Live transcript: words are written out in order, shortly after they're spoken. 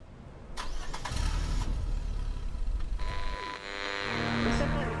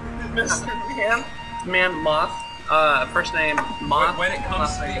Mr. Man. Man Moth. First name Moth. When it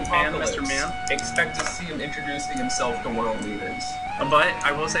comes to the Man, apocalypse, Mr. Man. expect to see him introducing himself to world leaders. But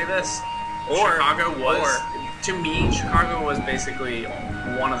I will say this. Chicago was basically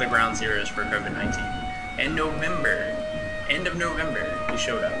one of the ground zeros for COVID-19. In November, end of November, he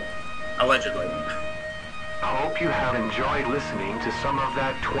showed up. Allegedly. Hope you have enjoyed listening to some of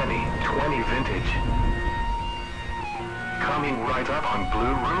that 2020 vintage. Coming right up on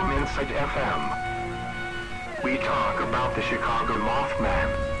Blue Room Insight FM. We talk about the Chicago Mothman.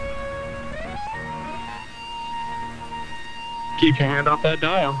 Keep your hand off that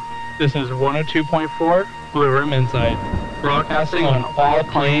dial. This is 102.4 Blue Room Insight, broadcasting on all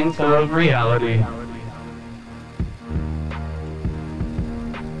planes of reality.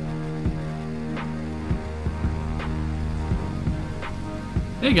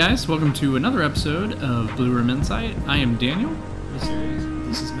 Hey guys, welcome to another episode of Blue Room Insight. I am Daniel.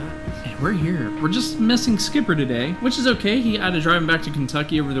 This is Matt. And we're here. We're just missing Skipper today, which is okay. He had to drive him back to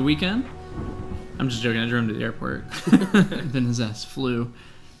Kentucky over the weekend. I'm just joking. I drove him to the airport. Then his ass flew.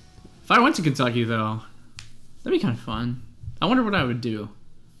 If I went to Kentucky, though, that'd be kind of fun. I wonder what I would do.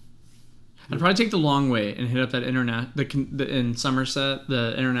 I'd probably take the long way and hit up that in Somerset,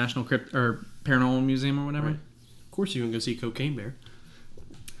 the International Paranormal Museum or whatever. Right. Of course you can go see Cocaine Bear.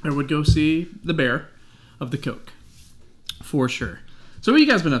 I would go see the bear of the Coke. For sure. So what have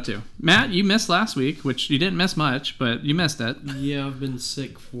you guys been up to? Matt, you missed last week, which you didn't miss much, but you missed it. Yeah, I've been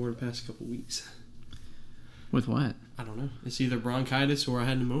sick for the past couple weeks. With what? I don't know. It's either bronchitis or I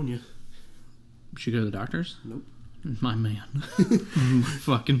had pneumonia. Should you go to the doctors? Nope. My man.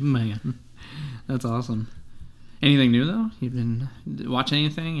 Fucking man. That's awesome. Anything new, though? You've been watching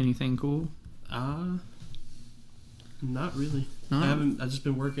anything? Anything cool? Not really. No? I've just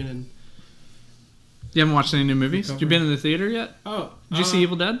been working and... You haven't watched any new movies? You been in the theater yet? Oh. Did you see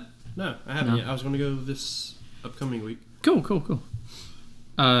Evil Dead? No, I haven't No. yet. I was going to go this upcoming week. Cool.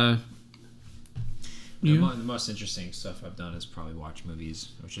 The most interesting stuff I've done is probably watch movies,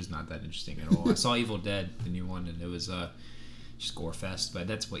 which is not that interesting at all. I saw Evil Dead, the new one, and it was just gore fest, but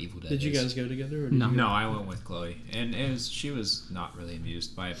that's what Evil Dead is. Did you guys go together? Or did No. you go? No, I went with Chloe, and she was not really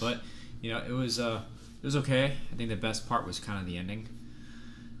amused by it, but it was okay. I think the best part was kind of the ending,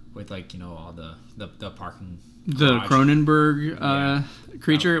 with all the parking. The garage. Cronenberg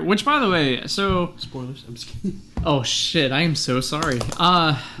creature, which, by the way, so... Spoilers. I'm just kidding. Oh, shit, I am so sorry.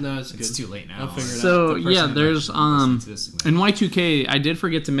 No, it's good. It's too late now. I'll figure it out. So, The person yeah, that there's, listens to this in Y2K, I did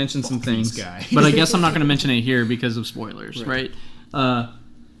forget to mention some things, guy. but I guess I'm not going to mention it here because of spoilers, right?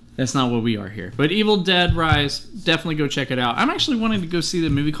 That's not what we are here. But Evil Dead Rise, definitely go check it out. I'm actually wanting to go see the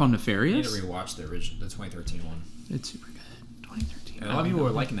movie called I need to Nefarious. rewatch the 2013 one. It's super good. 2013. And a lot of people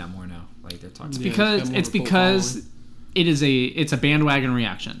are liking that more now. Like they're talking. It's because it's a bandwagon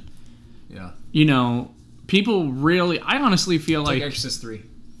reaction. Yeah. People really. I honestly feel like Exorcist 3.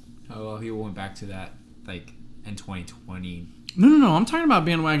 How he went back to that in 2020. No. I'm talking about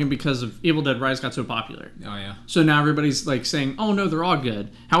bandwagon because of Evil Dead Rise got so popular. Oh yeah. So now everybody's saying, "Oh no, they're all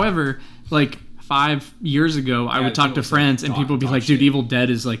good." However, 5 years ago, I would talk to friends and people would be like, "Dude, Evil Dead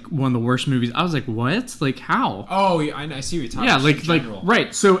is one of the worst movies." I was like, "What? How?" Oh, yeah, I see what you're talking about. Yeah,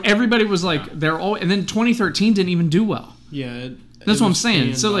 right. So everybody was they're all, and then 2013 didn't even do well. Yeah. That's what I'm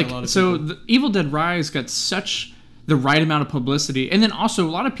saying. So the Evil Dead Rise got such the right amount of publicity, and then also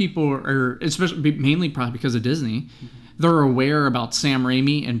a lot of people are, especially mainly probably because of Disney, they're aware about Sam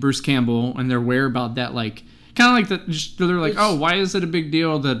Raimi and Bruce Campbell, and they're aware about that kind of they're like, oh, why is it a big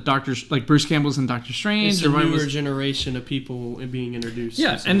deal that Bruce Campbell's in Doctor Strange? It's a newer generation of people being introduced.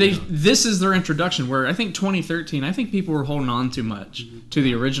 Yeah, and this is their introduction. Where I think 2013, I think people were holding on too much to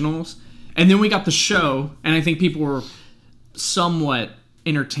the originals, and then we got the show, and I think people were somewhat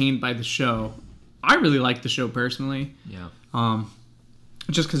entertained by the show. I really liked the show personally. Yeah.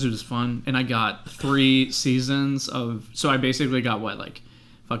 Just because it was fun, and I got 3 seasons of. So I basically got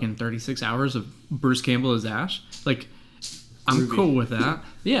fucking 36 hours of Bruce Campbell as Ash. I'm cool with that.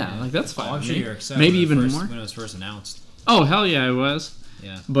 Yeah, that's fine. I'm sure you're excited. Maybe even more when it was first announced. Oh hell yeah, I was.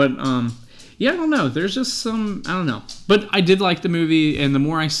 Yeah. But yeah, I don't know. There's just I don't know. But I did like the movie, and the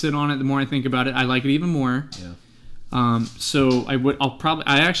more I sit on it, the more I think about it, I like it even more. Yeah. So I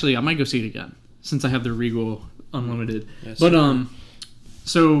might go see it again since I have the Regal Unlimited. Yes, but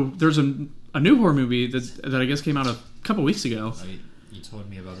so there's a new horror movie that I guess came out a couple weeks ago. You told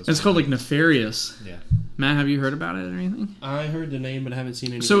me about this. It's called Nefarious. Yeah. Matt, have you heard about it or anything? I heard the name, but I haven't seen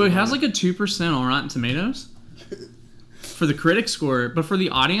anything. So it has a 2% on Rotten Tomatoes for the critic score, but for the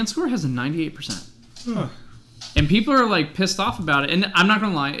audience score, it has a 98%. Huh. And people are pissed off about it. And I'm not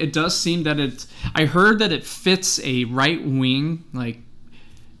gonna lie, it does seem that I heard that it fits a right wing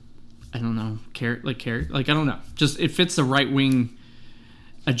I don't know, like I don't know. Just it fits the right wing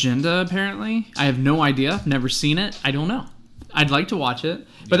agenda. Apparently, I have no idea. Never seen it. I don't know. I'd like to watch it,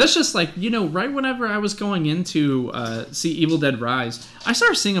 but that's just like, you know, right whenever I was going into see Evil Dead Rise, I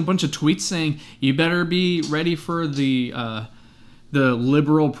started seeing a bunch of tweets saying you better be ready for the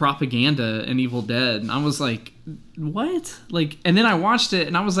liberal propaganda in Evil Dead, and I was like, what? Like, and then I watched it,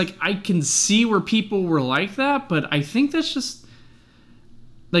 and I was like, I can see where people were like that, but I think that's just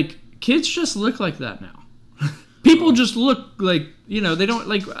like kids just look like that now. People just look like, you know, they don't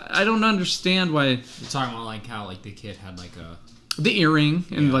like. I don't understand why. You're talking about like how like the kid had like the earring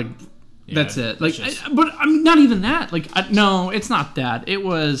and Yeah. like that's Yeah, it. Like, it's just- but I'm not even that. Like, no, it's not that. It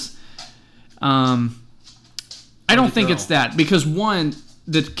was. I don't think girl. it's that because one,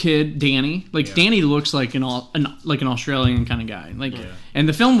 the kid Danny, like Yeah. Danny looks like an Australian kind of guy. Like, Yeah. and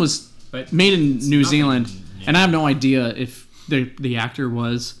the film was But made in it's New nothing- Zealand, yeah. and I have no idea if the actor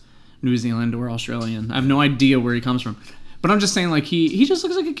was New Zealand or Australian. I have no idea where he comes from. But I'm just saying, like, he just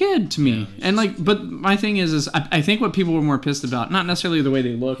looks like a kid to me. And, like, but my thing is I think what people were more pissed about, not necessarily the way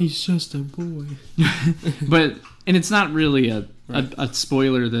they look, He's just a boy. but, and it's not really a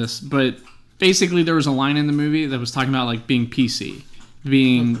spoiler, this, but basically there was a line in the movie that was talking about, like, being PC,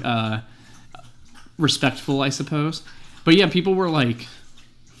 being respectful, I suppose. But, yeah, people were, like,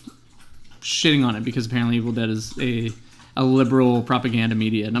 shitting on it because apparently Evil Dead is a liberal propaganda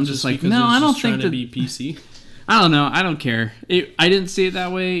media. And I'm just like, because no, it's I don't just trying think to that... be PC. I don't know. I don't care. I didn't see it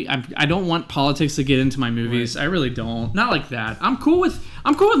that way. I don't want politics to get into my movies. Right. I really don't. Not like that. I'm cool with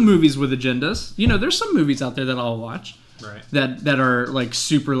movies with agendas. You know, there's some movies out there that I'll watch Right. that are like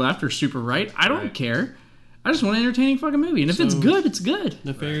super left or super right. I don't Right. care. I just want an entertaining fucking movie. And if it's So- good, it's good.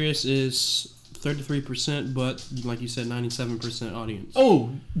 Nefarious is 33%, but like you said, 97% audience.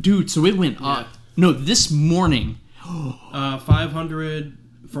 Oh, dude. So it went up. No, this morning. 500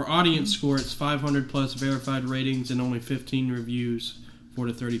 for audience score. It's 500 plus verified ratings and only 15 reviews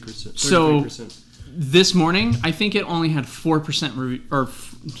for the 30%. So- 33%. This morning, I think it only had 4%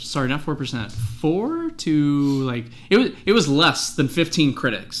 sorry, not 4%. 4 to like it was less than 15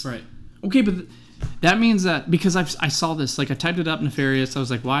 critics. Right. Okay, but that means that because I saw this, like I typed it up, Nefarious. I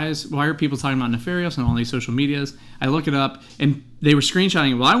was like, why are people talking about Nefarious on all these social medias? I look it up, and they were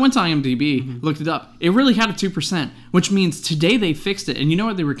screenshotting it. Well, I went to IMDb, looked it up. It really had a 2%, which means today they fixed it. And you know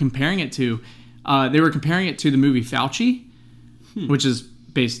what they were comparing it to? They were comparing it to the movie Fauci, which is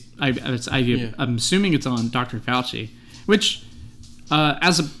based. I'm assuming it's on Dr. Fauci, which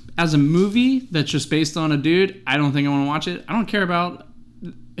as a movie that's just based on a dude, I don't think I want to watch it. I don't care about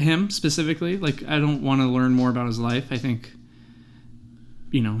him specifically. Like, I don't want to learn more about his life. I think,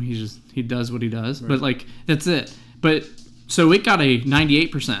 you know, he does what he does. Right. But like, that's it. But so it got a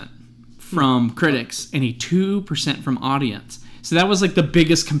 98% from critics and a 2% from audience. So that was like the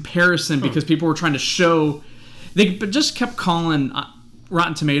biggest comparison because people were trying to show. They just kept calling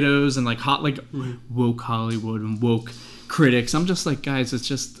Rotten Tomatoes and like woke Hollywood and woke critics. I'm just like, guys, it's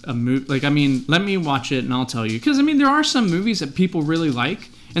just a movie. Like, I mean, let me watch it and I'll tell you. Because I mean, there are some movies that people really like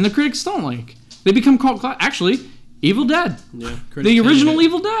and the critics don't like. They become cult. Actually, Evil Dead. Yeah. The original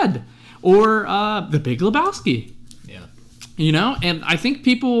Evil Dead, or The Big Lebowski. Yeah. You know, and I think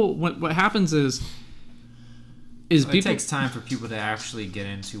people. What happens is It people. takes time for people to actually get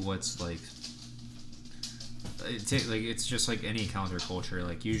into what's like. It's just like any counterculture.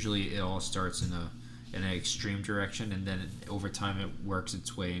 Like usually, it all starts in an extreme direction, and then over time, it works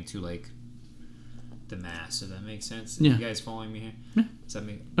its way into like the mass. Does that make sense? Yeah. You guys following me here? Yeah. Does that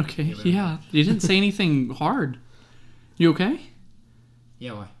make Okay, yeah. You didn't say anything hard. You okay?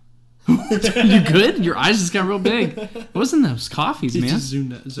 Yeah. Why? You good? Your eyes just got real big. What was in those coffees, It man? just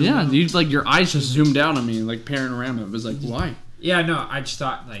zoomed out. Yeah, you like your eyes just zoomed out on me like panorama. It was like, why? Yeah. No. I just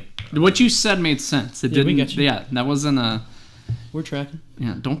thought like. What you said made sense. It Yeah, we didn't. got you. Yeah, that wasn't a. We're tracking.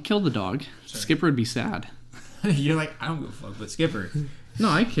 Yeah, don't kill the dog. Skipper would be sad. You're like, I don't give a fuck, but Skipper. No,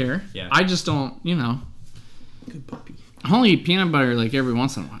 I care. Yeah. I just don't. You know, Good puppy. I only eat peanut butter like every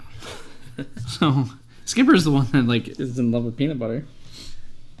once in a while. So Skipper's the one that like is in love with peanut butter.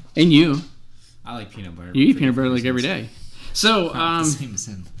 And you. I like peanut butter. You eat peanut butter like every day. So, Not the same as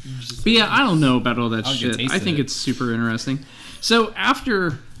him. but yeah, I don't know about all that I'll get shit. taste I of think it. it's super interesting. So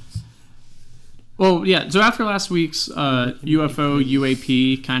after, well, yeah. So after last week's UFO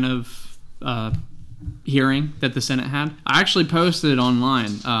UAP kind of hearing that the Senate had, I actually posted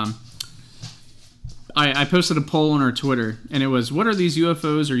online. I posted a poll on our Twitter, and it was, "What are these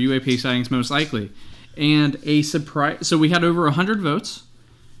UFOs or UAP sightings most likely?" And a surprise. So we had over 100 votes,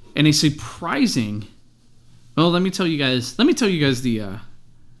 and a surprising. Well, let me tell you guys the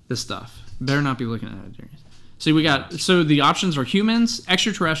stuff. Better not be looking at it. So the options are humans,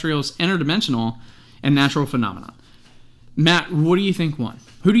 extraterrestrials, interdimensional, and natural phenomena. Matt, what do you think won?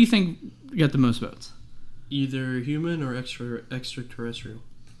 Who do you think got the most votes? Either human or extraterrestrial.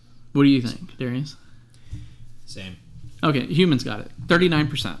 What do you think, Darius? Same. Okay, humans got it.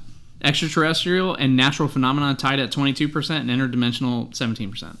 39%. Extraterrestrial and natural phenomena tied at 22% and interdimensional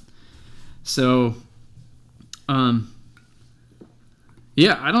 17%. So,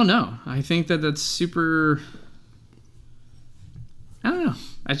 yeah, I don't know. I think that's super... I don't know.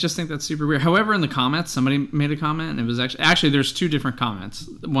 I just think that's super weird. However, in the comments, somebody made a comment, and it was actually there's two different comments.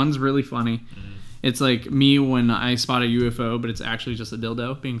 One's really funny. Mm-hmm. It's like me when I spot a UFO, but it's actually just a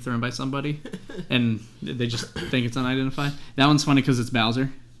dildo being thrown by somebody, and they just think it's unidentified. That one's funny because it's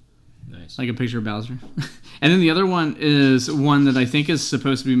Bowser. Nice. Like a picture of Bowser. And then the other one is one that I think is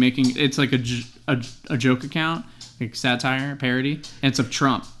supposed to be making... It's like a joke account, like satire, parody, and it's of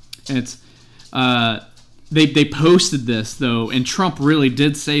Trump. And it's... They posted this, though, and Trump really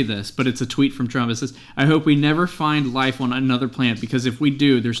did say this, but it's a tweet from Trump. It says, "I hope we never find life on another planet, because if we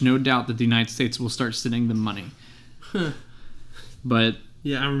do, there's no doubt that the United States will start sending them money." But...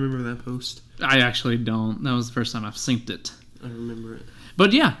 Yeah, I remember that post. I actually don't. That was the first time I've synced it. I remember it.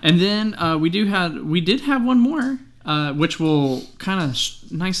 But yeah, and then we did have one more, which will kind of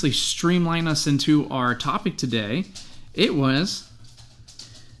nicely streamline us into our topic today. It was...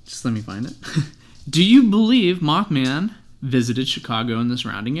 Just let me find it. Do you believe Mothman visited Chicago and the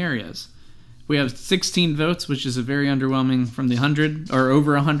surrounding areas? We have 16 votes, which is a very underwhelming from the 100, or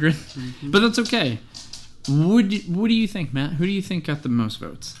over 100. Mm-hmm. But that's okay. What do you think, Matt? Who do you think got the most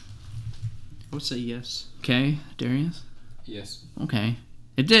votes? I would say yes. Okay, Darius? Yes. Okay.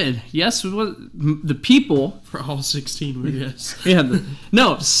 It did. Yes, it was the people... For all 16 were yes. Yeah.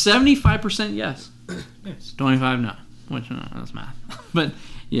 75% yes. Yes. 25 no. Which, that's math. But...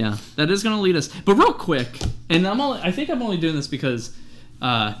 Yeah, that is going to lead us. But real quick, and I think I'm only doing this because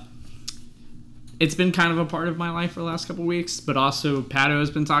it's been kind of a part of my life for the last couple weeks. But also, Pato has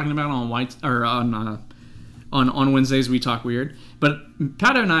been talking about on Wednesdays we talk weird. But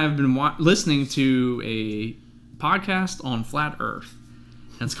Pato and I have been listening to a podcast on flat Earth,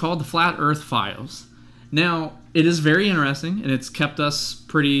 and it's called the Flat Earth Files. Now, it is very interesting, and it's kept us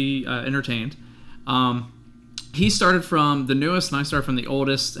pretty entertained. He started from the newest, and I started from the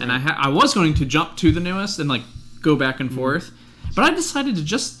oldest. And I was going to jump to the newest and like go back and forth, but I decided to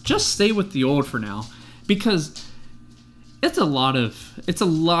just stay with the old for now, because it's a lot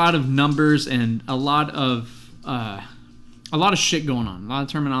of numbers and a lot of shit going on. A lot of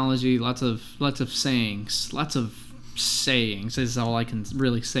terminology, lots of sayings, is all I can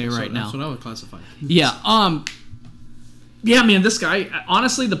really say right now. That's what I would classify. Yeah. Yeah, man, this guy,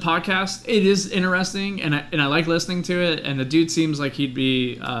 honestly, the podcast, it is interesting, and I like listening to it, and the dude seems like he'd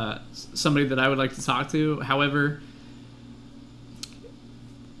be somebody that I would like to talk to. However,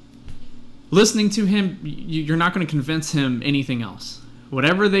 listening to him, you're not going to convince him anything else.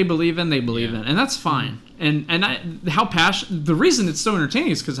 Whatever they believe in, they believe in, and that's fine. And the reason it's so entertaining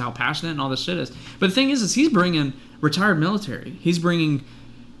is because of how passionate and all this shit is. But the thing is he's bringing retired military. He's bringing...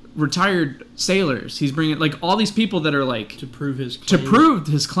 retired sailors. He's bringing like all these people that are like to prove his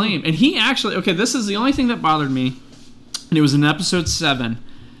claim. And he actually, okay, this is the only thing that bothered me, and it was in episode 7,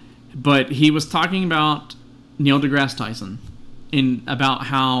 but he was talking about Neil deGrasse Tyson and about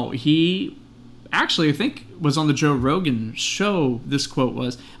how he actually, I think, was on the Joe Rogan show. This quote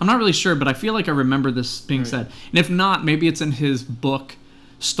was, I'm not really sure, but I feel like I remember this being said, and if not, maybe it's in his book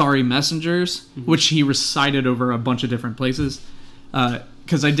Starry Messengers, which he recited over a bunch of different places.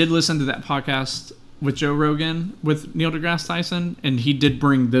 Because I did listen to that podcast with Joe Rogan with Neil deGrasse Tyson, and he did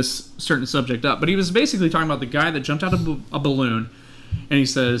bring this certain subject up. But he was basically talking about the guy that jumped out of a balloon, and he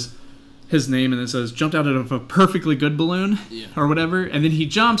says his name, and it says jumped out of a perfectly good balloon, or whatever. And then he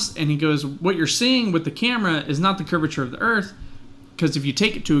jumps, and he goes, what you're seeing with the camera is not the curvature of the Earth, because if you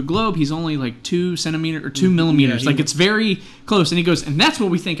take it to a globe, he's only like 2 centimeters or 2 millimeters. Like, it's very close. And he goes, and that's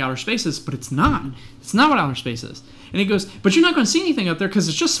what we think outer space is, but it's not. It's not what outer space is. And he goes, but you're not going to see anything up there because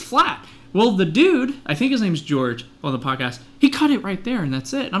it's just flat. Well, the dude, I think his name's George on the podcast, he cut it right there, and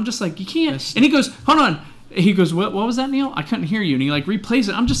that's it. And I'm just like, you can't. And he goes, hold on. He goes, what was that, Neil? I couldn't hear you. And he like replays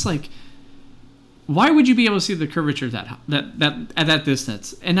it. I'm just like, why would you be able to see the curvature at that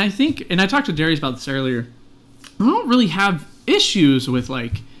distance? And I think, and I talked to Darius about this earlier, I don't really have issues with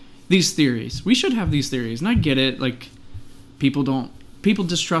like these theories. We should have these theories, and I get it. Like, people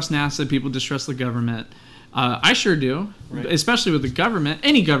distrust NASA, people distrust the government. I sure do, especially with the government.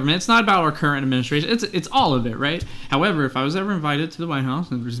 Any government. It's not about our current administration. It's all of it, right? However, if I was ever invited to the White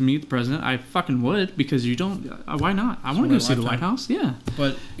House and just meet the president, I fucking would, because you don't. Why not? I want to go see the White House. Yeah.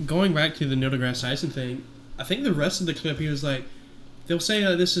 But going back to the Neil deGrasse Tyson thing, I think the rest of the clip, he was like, they'll say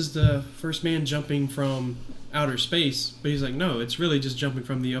this is the first man jumping from outer space, but he's like, no, it's really just jumping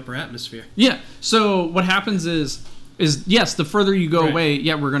from the upper atmosphere. Yeah. So what happens is yes, the further you go Right. away,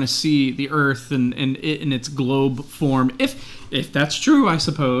 yeah, we're going to see the Earth and it in its globe form, if that's true, I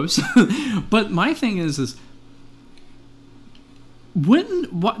suppose. But my thing is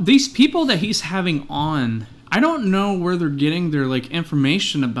these people that he's having on, I don't know where they're getting their like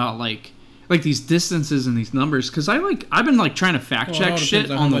information about like these distances and these numbers, because I've been like trying to fact check shit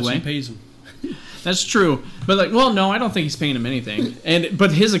on the way. He pays him. That's true, but like, well, no, I don't think he's paying him anything.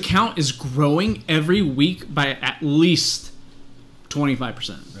 But his account is growing every week by at least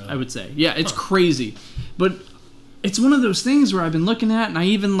 25%. Really? I would say, yeah, it's crazy. But it's one of those things where I've been looking at, and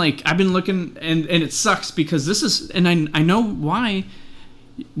I've been looking, and it sucks because this is, and I know why.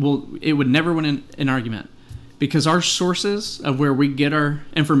 Well, it would never win an argument because our sources of where we get our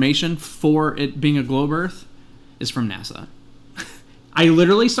information for it being a globe Earth is from NASA. I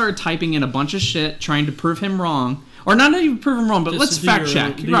literally started typing in a bunch of shit trying to prove him wrong. Or not even prove him wrong, but let's fact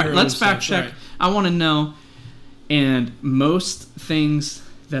check. Right, let's fact check. Right. I want to know. And most things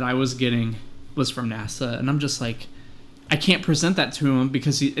that I was getting was from NASA. And I'm just like, I can't present that to him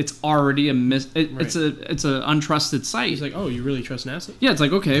because it's already it's a untrusted site. He's like, oh, you really trust NASA? Yeah, it's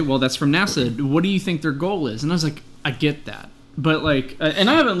like, okay, well, that's from NASA. What do you think their goal is? And I was like, I get that. But like, and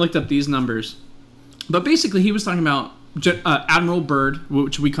I haven't looked up these numbers. But basically, he was talking about Admiral Byrd,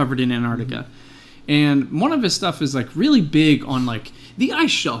 which we covered in Antarctica, and one of his stuff is like really big on like the ice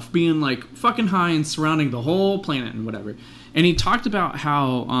shelf being like fucking high and surrounding the whole planet and whatever. And he talked about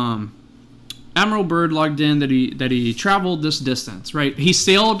how Admiral Byrd logged in that he traveled this distance. Right, he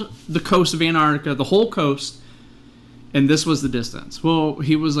sailed the coast of Antarctica, the whole coast, and this was the distance. Well,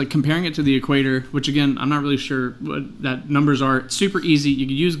 he was like comparing it to the equator, which again, I'm not really sure what that numbers are. It's super easy. You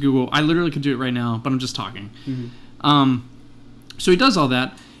can use Google. I literally could do it right now, but I'm just talking. So he does all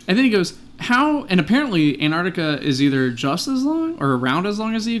that, and then he goes, how, and apparently Antarctica is either just as long or around as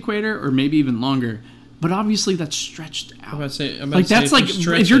long as the equator, or maybe even longer, but obviously that's stretched out.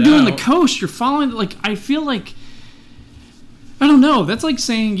 If you're doing the coast, you're following, like, I feel like, I don't know, that's like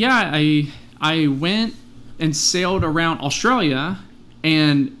saying, yeah, I went and sailed around Australia,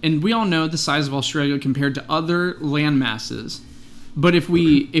 and we all know the size of Australia compared to other land masses, but if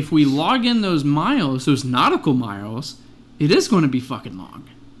we log in those miles, those nautical miles, it is going to be fucking long.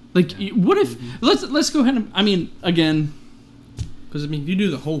 Like, what if... Let's go ahead and... I mean, again... Because, I mean, if you do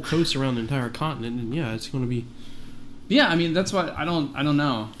the whole coast around the entire continent, then yeah, it's going to be... Yeah, I mean, that's why I don't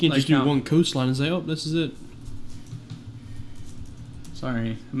know. You can't just do one coastline and say, oh, this is it.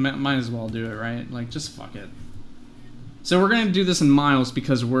 Sorry. Might as well do it, right? Like, just fuck it. So we're going to do this in miles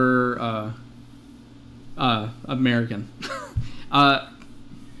because we're American.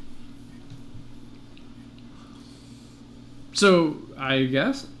 So I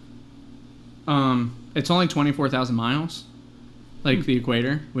guess it's only 24,000 miles, like the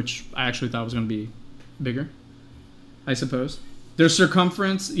equator, which I actually thought was going to be bigger, I suppose. Their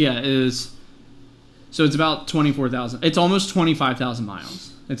circumference, is, so it's about 24,000. It's almost 25,000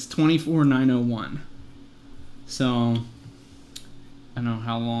 miles. It's 24,901. So I don't know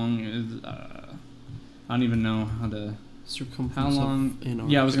how long is. I don't even know how to. Circumference. How long?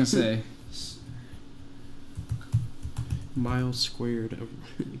 Yeah, I was gonna say. Miles squared.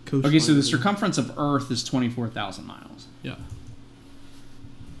 Okay, so the circumference of Earth is 24,000 miles. Yeah.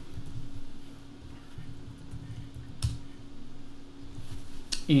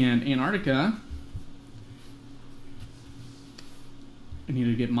 And Antarctica, I need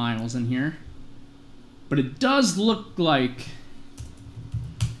to get miles in here, but it does look like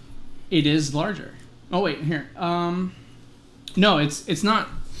it is larger. Oh wait, here. No, it's not.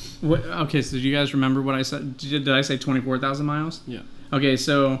 Okay, so do you guys remember what I said? Did I say 24,000 miles? Yeah. Okay,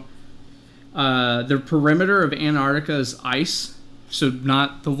 so the perimeter of Antarctica is ice, so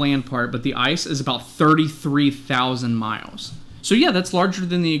not the land part, but the ice is about 33,000 miles. So yeah, that's larger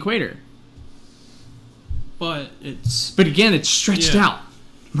than the equator. But again, it's stretched out,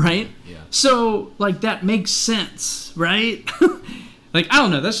 right? Yeah. So like that makes sense, right? Like I don't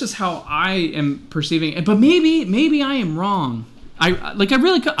know. That's just how I am perceiving it. But maybe I am wrong. I'm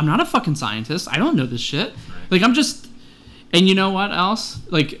not a fucking scientist. I don't know this shit. Right. Like I'm just, and you know what else?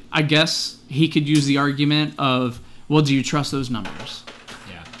 Like I guess he could use the argument of, well, do you trust those numbers?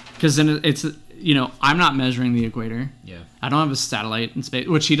 Yeah. Because then it's, I'm not measuring the equator. Yeah. I don't have a satellite in space,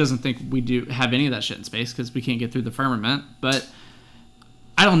 which he doesn't think we do have any of that shit in space because we can't get through the firmament. But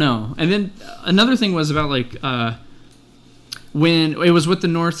I don't know. And then another thing was about like when it was with the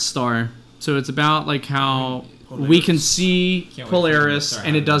North Star. So it's about like how we can see Can't wait for them to Polaris start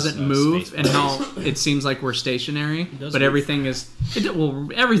and it having doesn't this, move, space and how it seems like we're stationary, does but move. everything is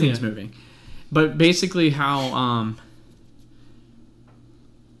everything's Yeah. moving. But basically, how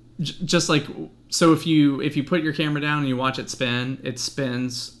just like so, if you put your camera down and you watch it spin, it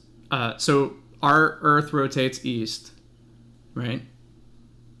spins. So our Earth rotates east, right?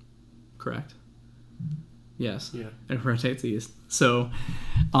 Correct. Yes. Yeah. It rotates east. So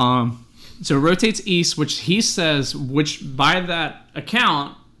it rotates east, which he says, which by that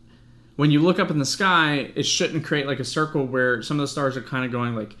account, when you look up in the sky, it shouldn't create like a circle where some of the stars are kind of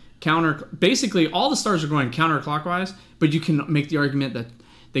going like basically all the stars are going counterclockwise, but you can make the argument that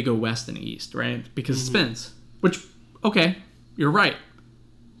they go west and east, right? Because it spins. Which, okay, you're right,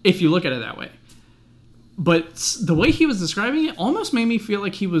 if you look at it that way. But the way he was describing it almost made me feel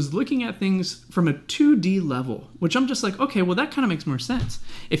like he was looking at things from a 2D level, which I'm just like, okay, well, that kind of makes more sense.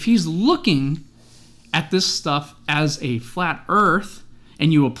 If he's looking at this stuff as a flat Earth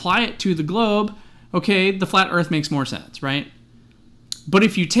and you apply it to the globe, okay, the flat Earth makes more sense, right? But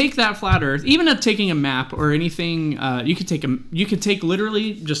if you take that flat Earth, even at taking a map or anything, you could take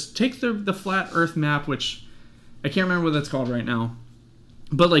literally just take the flat Earth map, which I can't remember what that's called right now.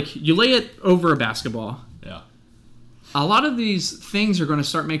 But like you lay it over a basketball. Yeah. A lot of these things are going to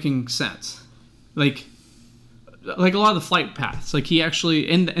start making sense. Like a lot of the flight paths. Like he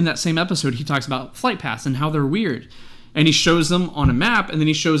actually in that same episode he talks about flight paths and how they're weird. And he shows them on a map, and then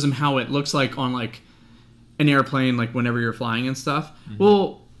he shows them how it looks like on like an airplane, like whenever you're flying and stuff. Mm-hmm.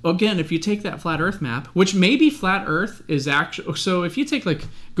 Well, again, if you take that flat Earth map, which maybe flat Earth is actually, so if you take like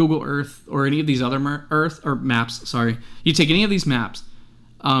Google Earth or any of these other maps, you take any of these maps,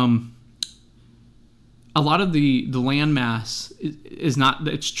 a lot of the land mass is not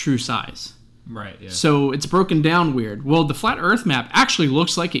its true size. Right, yeah. So it's broken down weird. Well, the flat Earth map actually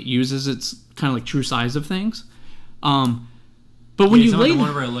looks like it uses its kind of like true size of things. But when you lay the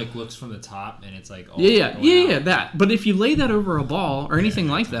one where it like looks from the top and it's like all that. But if you lay that over a ball or anything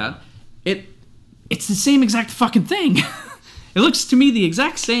like that, it's the same exact fucking thing. It looks to me the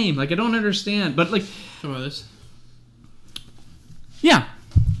exact same. Like I don't understand, but like How about this? Yeah,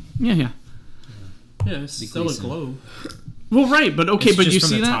 it's still a globe. Well, right, but okay, it's but just you from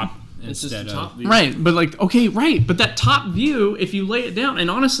see the that? top It's just instead the of top view. Right, but like, okay, right, but that top view, if you lay it down, and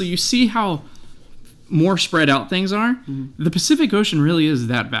honestly, you see how more spread out things are. Mm-hmm. The Pacific Ocean really is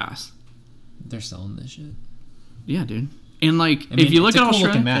that vast. They're selling this shit. Yeah, dude. And like, if you look at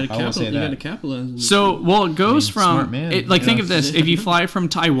Australia, map, I will say You that. gotta capitalize. So, well, it goes smart from man. like think of this: if you fly from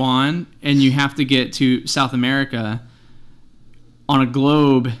Taiwan and you have to get to South America on a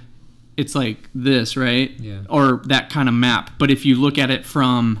globe, it's like this, right? Yeah. Or that kind of map. But if you look at it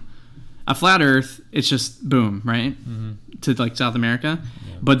from a flat Earth, it's just boom, right? Mm-hmm. To like South America.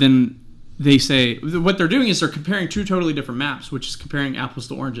 Yeah. But then they say what they're doing is they're comparing two totally different maps, which is comparing apples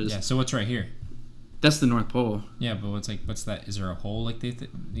to oranges. Yeah. So what's right here? That's the North Pole. Yeah, but what's that? Is there a hole like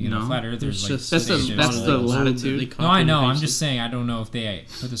No. flat Earthers? Like, that's the latitude. No, I know. I'm just saying. I don't know if they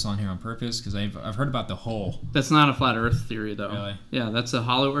put this on here on purpose because I've heard about the hole. That's not a flat Earth theory, though. Really? Yeah, that's a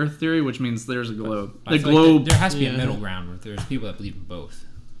hollow Earth theory, which means there's a globe. I feel like there has to be a middle ground where there's people that believe in both.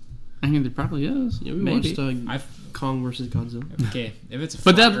 I mean, there probably is. Yeah, we Maybe. watched Kong versus Godzilla. Okay, if it's a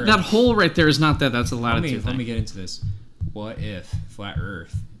but flat Earth, that hole right there is not that. That's a latitude. Let me get into this. What if flat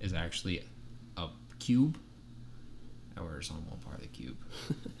Earth is actually a cube? Or it's on one part of the cube,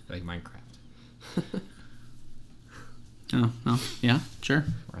 like Minecraft. Oh, yeah, sure.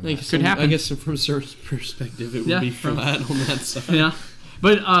 Could happen. I guess from a certain perspective, it would be flat on that side. Yeah,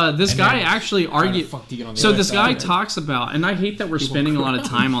 but this guy actually argued. So this guy talks about, and I hate that we're spending a lot of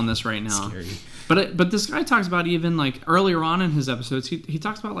time on this right now. Scary. But this guy talks about even like earlier on in his episodes, he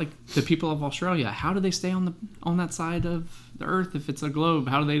talks about like the people of Australia. How do they stay on that side of the Earth if it's a globe?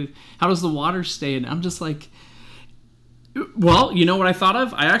 How does the water stay? And I'm just like. Well, you know what I thought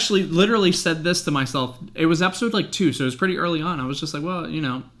of? I actually literally said this to myself. It was episode like 2, so it was pretty early on. I was just like, well,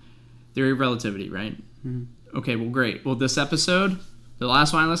 theory of relativity, right? Mm-hmm. Okay, well, great. Well, this episode, the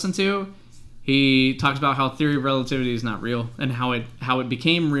last one I listened to, he talks about how theory of relativity is not real and how it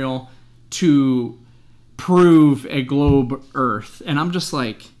became real to prove a globe Earth. And I'm just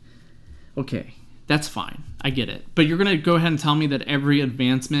like, okay, that's fine. I get it. But you're going to go ahead and tell me that every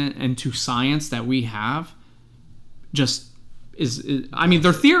advancement into science that we have just is I mean,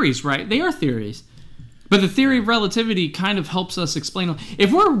 they're theories, right? They are theories. But the theory of relativity kind of helps us explain.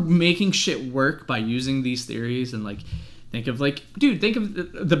 If we're making shit work by using these theories and think of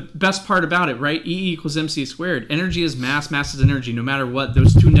the best part about it, right? E equals mc squared. Energy is mass, mass is energy. No matter what,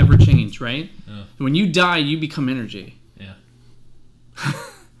 those two never change, right? Yeah. When you die, you become energy. Yeah.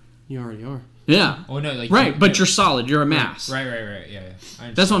 You already are. Yeah. Oh no, like Right, but you're solid. You're a mass. Right. Yeah.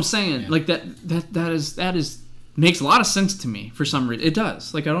 That's what I'm saying. Yeah. Like that is makes a lot of sense to me for some reason. It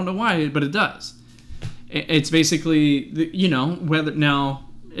does. Like I don't know why, but it does. It's basically, you know, whether now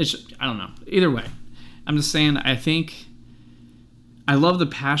it's, I don't know. Either way, I'm just saying. I think I love the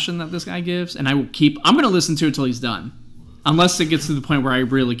passion that this guy gives, and I'm going to listen to it till he's done, unless it gets to the point where I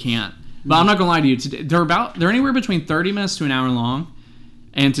really can't. But I'm not going to lie to you. Today, they're anywhere between 30 minutes to an hour long,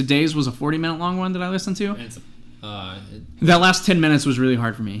 and today's was a 40-minute long one that I listened to. And it's, that last 10 minutes was really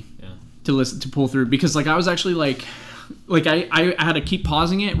hard for me. Yeah. To pull through, because like I was actually like I had to keep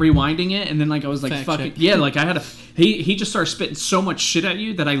pausing it, rewinding it, and then like I was like Fact fucking check. yeah, like I had to he just started spitting so much shit at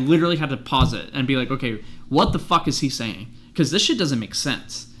you that I literally had to pause it and be like, okay, what the fuck is he saying? Because this shit doesn't make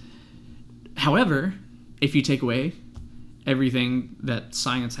sense. However, if you take away everything that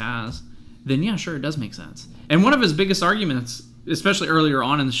science has, then yeah, sure, it does make sense. And one of his biggest arguments, especially earlier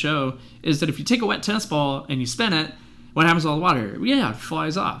on in the show, is that if you take a wet tennis ball and you spin it, what happens to all the water? Yeah, it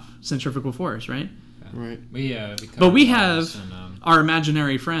flies off. Centrifugal force, right? Right. But we have our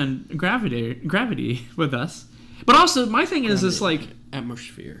imaginary friend gravity with us. But also, my thing is this, like,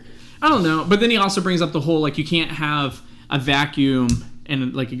 atmosphere. I don't know. But then he also brings up the whole, like, you can't have a vacuum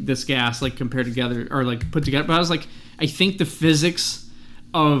and like this gas like compared together or like put together. But I was like, I think the physics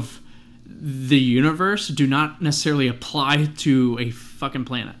of the universe do not necessarily apply to a fucking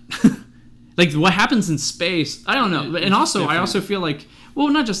planet. Like what happens in space, I don't know. And also, I also feel like, well,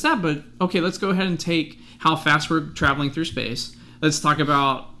 not just that, but okay, let's go ahead and take how fast we're traveling through space. Let's talk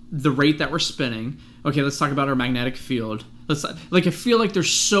about the rate that we're spinning. Okay, let's talk about our magnetic field. I feel like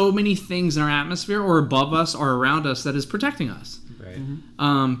there's so many things in our atmosphere or above us or around us that is protecting us. Right.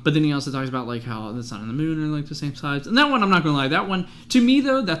 Mm-hmm. But then he also talks about like how the sun and the moon are like the same size. And that one, I'm not gonna lie, that one to me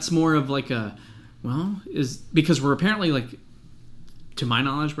though, that's more of like is because we're apparently like, to my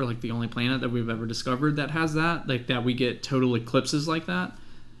knowledge, we're like the only planet that we've ever discovered that has that, like that we get total eclipses like that.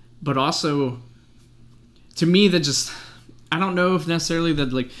 But also, to me, that just, I don't know if necessarily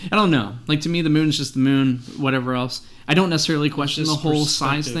that, like, I don't know. Like, to me, the moon's just the moon, whatever else. I don't necessarily question the whole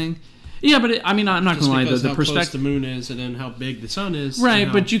size thing. Yeah, but I'm not going to lie, though. The perspective. Close the moon is and then how big the sun is.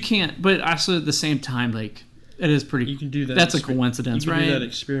 Right, but you can't, but also at the same time, like, it is pretty, you can do that. That's a coincidence, you right? can do that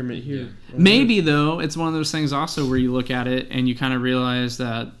experiment here. Yeah. Maybe, though, it's one of those things also where you look at it and you kind of realize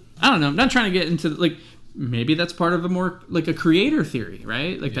that, I don't know, I'm not trying to get into, like, maybe that's part of a more, like, a creator theory,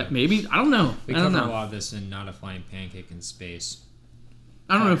 right? Like, that maybe, I don't know. We I don't covered know. a lot of this in Not a Flying Pancake in Space.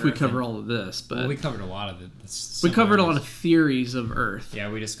 I don't know if we cover all of this, but Well, we covered a lot of it. we covered a lot of theories of Earth.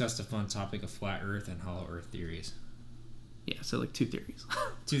 Yeah, we discussed a fun topic of flat Earth and hollow Earth theories. Yeah, so, like, 2 theories.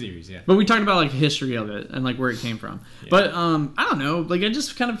 2 theories, yeah. But we talked about, like, history of it and, like, where it came from. Yeah. But, I don't know. Like, I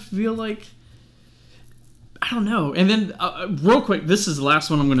just kind of feel like, I don't know. And then, real quick, this is the last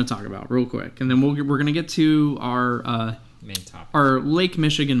one I'm going to talk about, real quick. And then we're going to get to our main topic. Our Lake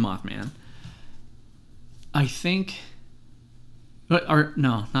Michigan Mothman. I think,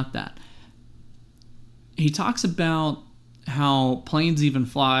 no, not that. He talks about how planes even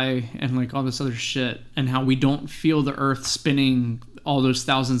fly and like all this other shit, and how we don't feel the Earth spinning all those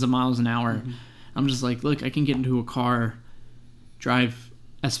thousands of miles an hour. Mm-hmm. I'm just like, look, I can get into a car, drive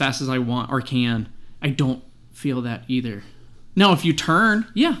as fast as I want or can. I don't feel that either. Now, if you turn,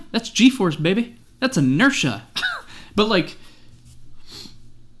 yeah, that's G-force, baby. That's inertia. But like,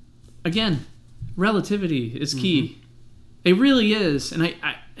 again, relativity is key. Mm-hmm. It really is,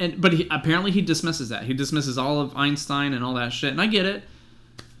 but apparently he dismisses that. He dismisses all of Einstein and all that shit, and I get it,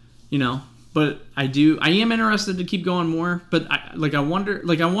 you know. But I am interested to keep going more. But I want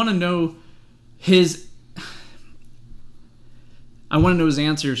to know his. I want to know his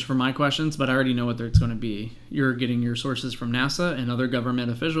answers for my questions, but I already know what it's going to be. You're getting your sources from NASA and other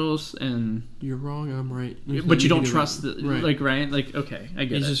government officials, and you're wrong. I'm right. But you don't trust right? Like, okay, I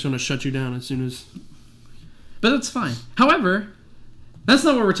get it. He's just going to shut you down as soon as. But that's fine. However, that's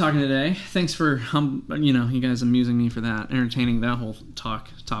not what we're talking today. Thanks for you guys amusing me for that, entertaining that whole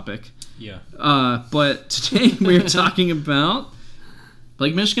topic. Yeah. But today we're talking about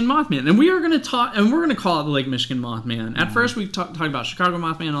Lake Michigan Mothman, and we're going to call it the Lake Michigan Mothman. At first, we talked about Chicago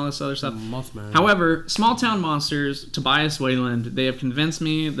Mothman and all this other stuff. Mothman. However, Small Town Monsters, Tobias Wayland, they have convinced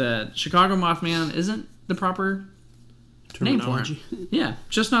me that Chicago Mothman isn't the proper name for him. Yeah,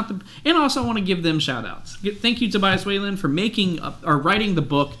 just not the. And also, I want to give them shout outs. Thank you, Tobias Wayland, for writing the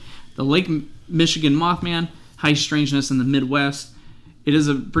book, The Lake Michigan Mothman: High Strangeness in the Midwest. It is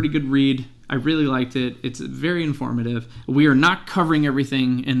a pretty good read. I really liked it. It's very informative. We are not covering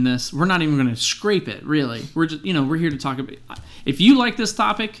everything in this. We're not even going to scrape it, really. We're just, we're here to talk about. If you like this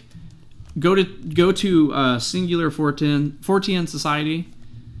topic, go to Singular Fortean Society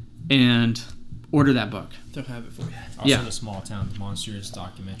and order that book. They'll have it for you. Also, Yeah. the Small Town Monsters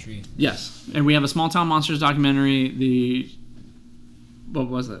documentary. Yes, and we have a Small Town Monsters documentary. What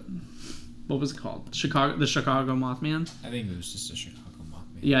was it? What was it called? The Chicago Mothman. I think it was just a Chicago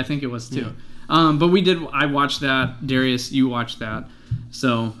Mothman. Yeah, I think it was too. But I watched that. Darius, you watched that.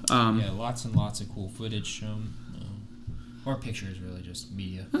 So Yeah, lots and lots of cool footage shown. Or pictures, really, just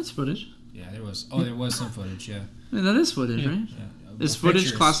media. that's footage. Yeah, there was. Oh, there was some footage. Yeah. I mean, that is footage, right? Yeah. Is footage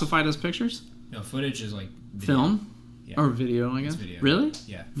Pictures- classified as pictures? No, footage is like video. Film? Yeah. Or video, I guess. It's video. Really?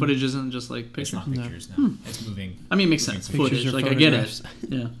 Yeah. Footage isn't just like It's pictures. not pictures now. It's moving. I mean, it makes sense. Footage, like I get it.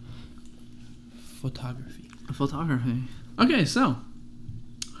 Yeah. Photography. Photography. Okay, so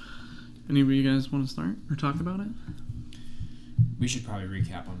any of you guys want to start or talk about it? We should probably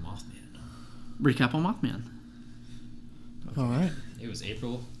recap on Mothman. Recap on Mothman. All right. It was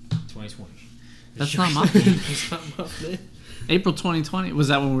April 2020. That's not Mothman. It's not Mothman. April 2020. Was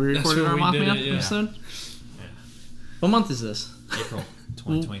that when we That's recorded our when we did Mothman it, yeah. episode? Yeah. What month is this? April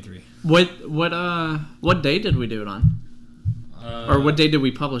 2023. What day did we do it on? Or what day did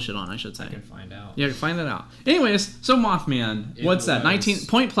we publish it on, I should say? I can find out. Yeah, find that out. Anyways, so Mothman. It What's that? was 19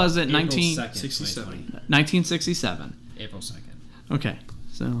 Point Pleasant, April 1967. 1967. April 2nd. Okay,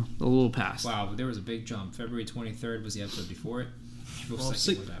 so a little past. Wow, there was a big jump. February 23rd was the episode before it. April Well,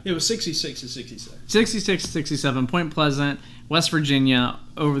 2nd was after. it was 66 and 67. 66, 67, Point Pleasant, West Virginia,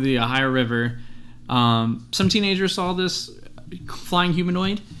 over the Ohio River. Some teenagers saw this flying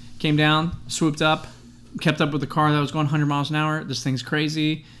humanoid, came down, swooped up, kept up with the car that was going 100 miles an hour. This thing's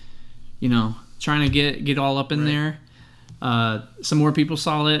crazy, trying to get all up in there. Some more people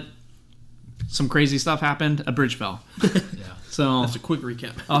saw it. Some crazy stuff happened. A bridge fell. Yeah. So That's a quick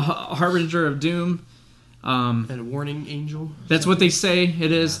recap. a harbinger of doom. And a warning angel. That's what they say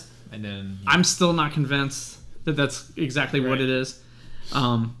it is. And then I'm still not convinced that that's exactly what Right. it is.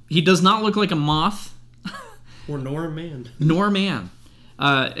 He does not look like a moth, Or nor a man. nor a man.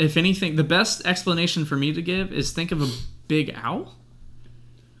 If anything, the best explanation for me to give is think of a big owl.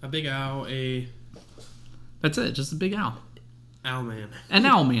 A big owl, That's it, just a big owl. owl man. An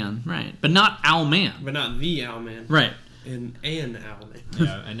owl man, right. But not owl man. But not the owl man. Right. An owl man.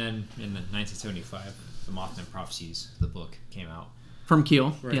 yeah, and then in 1975, the Mothman Prophecies, the book came out. From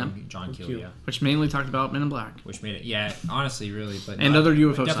Keel, Right. yeah. John Keel, Keel. yeah. Which mainly talked about Men in Black. Which made it, yeah, honestly, really, but And other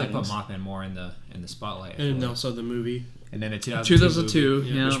UFO definitely sightings. put Mothman more in the spotlight. I feel And like. also the movie. And then the 2002, movie,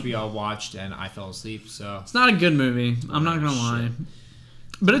 yeah. which we all watched, and I fell asleep. So It's not a good movie. I'm not gonna lie.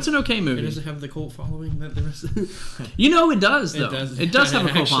 But it's an okay It movie. doesn't have the cult following that the rest of It does, though. does. It does have a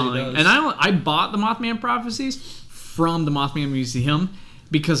It cult actually following. does. And I bought the Mothman Prophecies from the Mothman Museum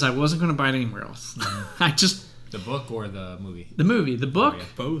because I wasn't going to buy it anywhere else. I just... the book or the movie? The movie. The book. Oh, yeah.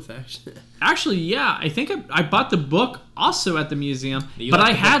 both, actually. Actually, yeah. I think I bought the book also at the museum. You But liked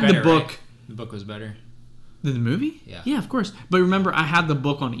I the had better, the book... right? The book was better. The movie? Yeah. Yeah, of course. But remember, I had the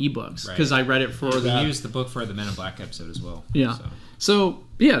book on ebooks because Right. I read it for We that. used the book for the Men in Black episode as well. Yeah. So. So,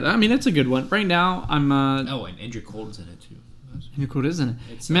 yeah, I mean, it's a good one. Right now, I'm... Oh, and Andrew Cold's in it too. Cool, isn't it?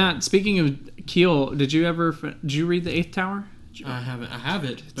 It's, Matt, speaking of Keel, did you read The Eighth Tower? I have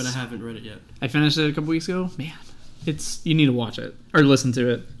it, but I haven't read it yet. I finished it a couple weeks ago. Man, you need to watch it or listen to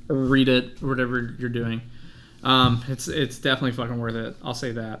it or read it or whatever you're doing. It's definitely fucking worth it. I'll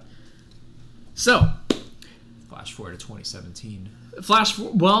say that. So, Flash forward to 2017. we'll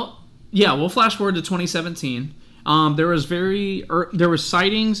flash forward to 2017. There was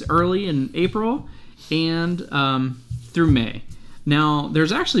sightings early in April and through May. Now,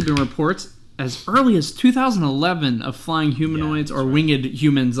 there's actually been reports as early as 2011 of flying humanoids or winged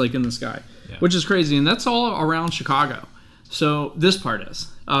humans like in the sky, which is crazy, and that's all around Chicago. So this part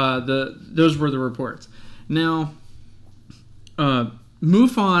is those were the reports. Now,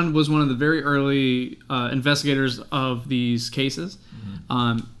 MUFON was one of the very early investigators of these cases,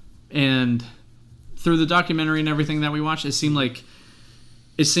 and through the documentary and everything that we watched, it seemed like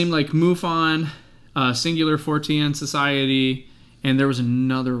MUFON, Singular Fortean Society, and there was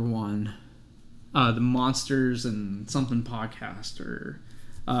another one, the Monsters and something podcast, or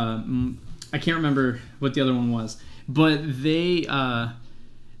I can't remember what the other one was, but they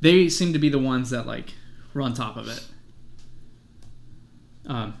seem to be the ones that like were on top of it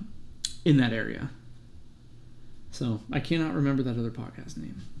in that area. So I cannot remember that other podcast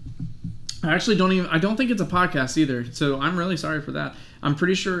name. I actually I don't think it's a podcast either. So I'm really sorry for that. I'm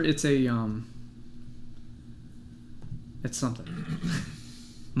pretty sure it's it's something.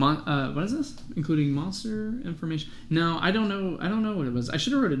 What is this? Including monster information? No, I don't know what it was. I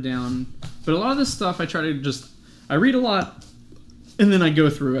should have wrote it down. But a lot of this stuff I try to I read a lot and then I go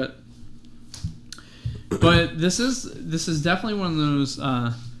through it. But this is definitely one of those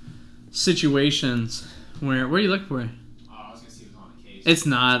situations where... What are you looking for? I was going to see if it was on the case. It's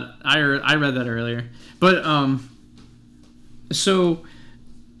not. I read that earlier. But, so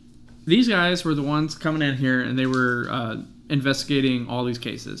these guys were the ones coming in here and they were investigating all these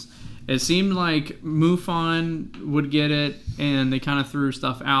cases. It seemed like MUFON would get it and they kind of threw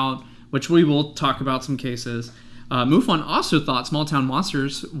stuff out, which we will talk about some cases. MUFON also thought Small Town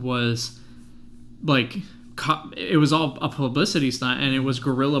Monsters was like... It was all a publicity stunt, and it was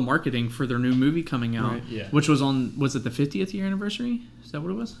guerrilla marketing for their new movie coming out, Right, yeah. which was on, was it the 50th year anniversary? Is that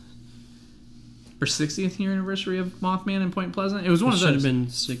what it was? Or 60th year anniversary of Mothman in Point Pleasant? It was one of those. Should have been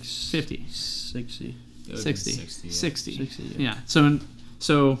 50. 60. It would've 60. been 60. 60. 60, Yeah.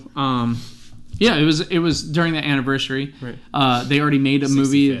 So, yeah, it was during that anniversary. Right. They already made a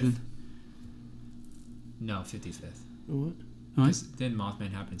movie. 65th. No, 55th. What? What? Didn't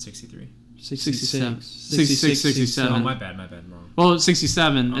Mothman happen in 63? 67. 66, 67. Oh, my bad, wrong. Well,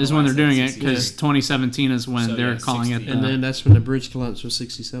 67 is Oh, when I they're said doing it 60. because 2017 is when So, they're yeah, calling 60. it. And then that's when the bridge collapse was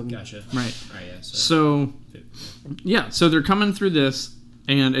 67. Gotcha. Right. Right, yeah. So, yeah, so they're coming through this,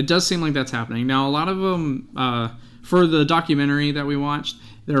 and it does seem like that's happening. Now, a lot of them, for the documentary that we watched,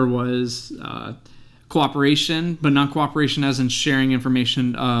 there was cooperation, but not cooperation as in sharing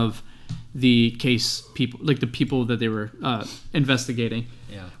information of the case people, like the people that they were investigating.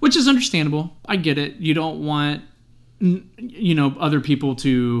 Yeah. Which is understandable. I get it. You don't want, other people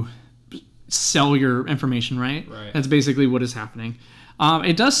to sell your information, right? Right. That's basically what is happening.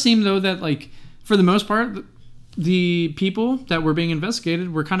 It does seem, though, that, like, for the most part, the people that were being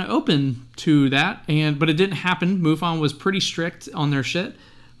investigated were kind of open to that, but it didn't happen. MUFON was pretty strict on their shit.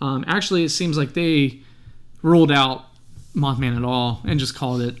 Actually, it seems like they ruled out Mothman at all and just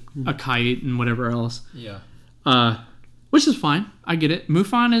called it a kite and whatever else. Yeah. Which is fine. I get it.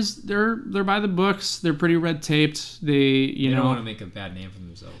 MUFON is they're by the books. They're pretty red taped. They don't want to make a bad name for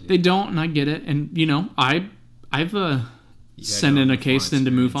themselves. They don't, and I get it. And I've sent in a case into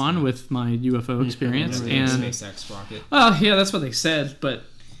MUFON with my UFO experience, and SpaceX rocket. yeah, that's what they said. But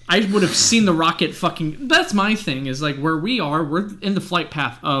I would have seen the rocket fucking. That's my thing. Is like where we are. We're in the flight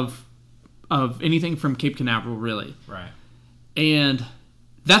path of anything from Cape Canaveral, really. Right. And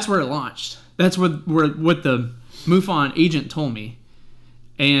that's where it launched. That's what the MUFON agent told me.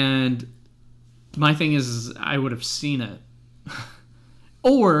 And my thing is I would have seen it.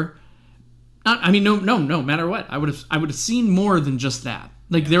 Or, no matter what. I would have seen more than just that.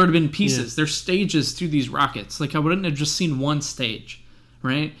 Like, there would have been pieces. There's stages to these rockets. Like, I wouldn't have just seen one stage,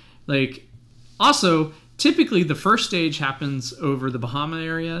 right? Like, also, typically the first stage happens over the Bahama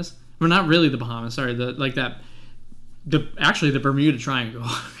areas. Well, not really the Bahamas, sorry. Actually, the Bermuda Triangle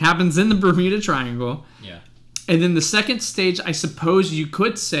happens in the Bermuda Triangle. Yeah. And then the second stage, I suppose you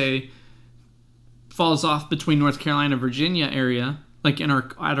could say, falls off between North Carolina, Virginia area, like at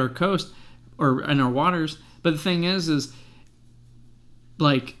our coast or in our waters. But the thing is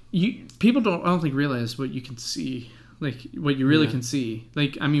like people I don't think realize what you can see, like what you really can see.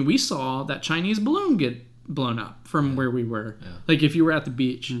 Like, I mean, we saw that Chinese balloon get blown up from where we were. Yeah. Like, if you were at the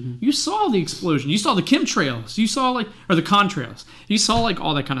beach, you saw the explosion. You saw the chemtrails. You saw or the contrails. You saw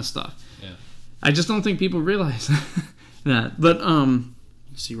all that kind of stuff. Yeah. I just don't think people realize that. But You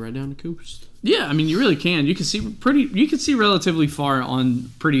see right down the coast. yeah, I mean, you really can. You can see relatively far on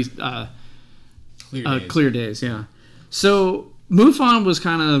pretty clear days. Yeah. So MUFON was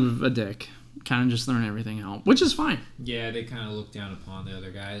kind of a dick, kind of just throwing everything out, which is fine. Yeah, they kind of looked down upon the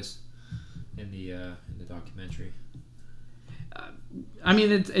other guys in the documentary. I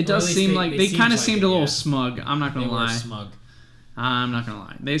mean, it does seem like they kind of seemed a little smug. I'm not gonna lie. They were smug. I'm not gonna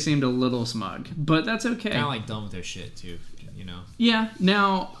lie. They seemed a little smug, but that's okay. Kind of like done with their shit too, Yeah.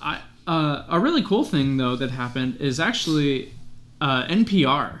 Now, a really cool thing though that happened is actually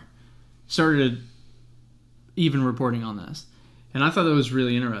NPR started even reporting on this, and I thought that was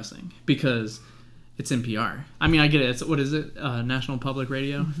really interesting because it's NPR. I mean, I get it. It's what is it? National Public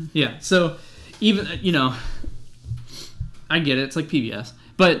Radio. Mm-hmm. Yeah. So even I get it. It's like PBS,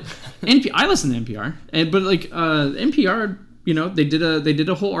 but I listen to NPR, but NPR. They did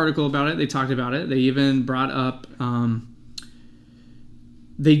a whole article about it. They talked about it. They even brought up.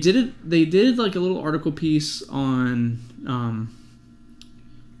 They did like a little article piece on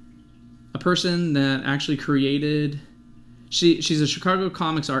a person that actually created. She's a Chicago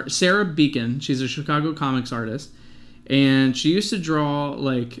comics artist, Sarah Beacon. She's a Chicago comics artist, and she used to draw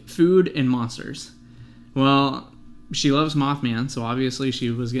like food and monsters. Well, she loves Mothman, so obviously she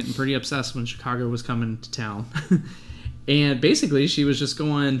was getting pretty obsessed when Chicago was coming to town. And basically, she was just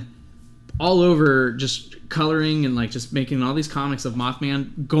going all over, just coloring and like just making all these comics of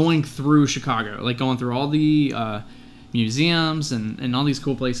Mothman, going through Chicago, like going through all the museums and all these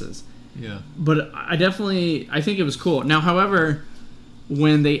cool places. Yeah. But I think it was cool. Now, however,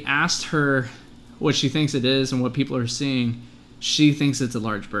 when they asked her what she thinks it is and what people are seeing, she thinks it's a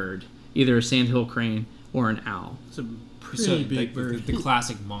large bird, either a sandhill crane or an owl. It's a pretty big bird. The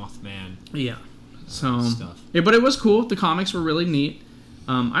classic Mothman. Yeah. So, stuff. Yeah, but it was cool. The comics were really neat.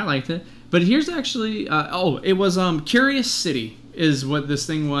 I liked it. But here's actually, it was Curious City is what this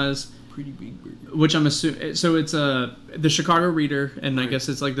thing was. Pretty big bird. Which I'm assuming, so it's the Chicago Reader, and I guess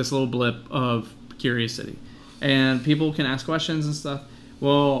it's like this little blip of Curious City, and people can ask questions and stuff.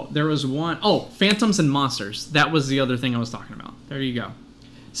 Well, there was one, Phantoms and Monsters. That was the other thing I was talking about. There you go.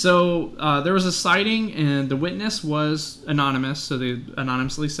 So there was a sighting, and the witness was anonymous, so they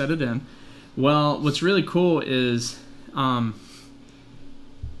anonymously set it in. Well, what's really cool is,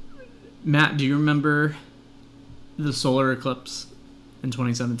 Matt, do you remember the solar eclipse in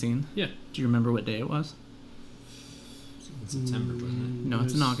 2017? Yeah. Do you remember what day it was? In September, wasn't it? No,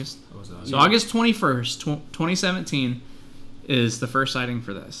 it's in August. Or was it So August 21st, 2017 is the first sighting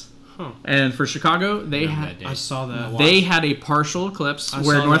for this. Huh. And for Chicago, they Remember had that day. I saw that. they had a partial eclipse, I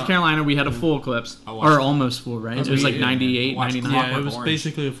where saw North that. Carolina we had a full eclipse, I watched or that. almost full, right? It was like 98, Watched 99. Yeah, Clockwork it was Orange.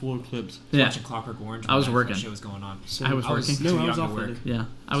 basically a full eclipse. Yeah, Watching Clockwork Orange. I was when working. That shit was going on. So I was working. too No, I young was to off work. that day. yeah,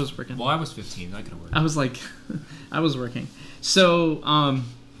 I was working. Well, I was 15. I could have worked. I was like, I was working. So,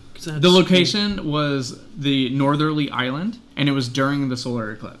 'Cause I had the school. location was the northerly island, and it was during the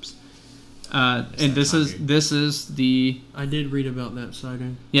solar eclipse. And that this time is period. this is the I did read about that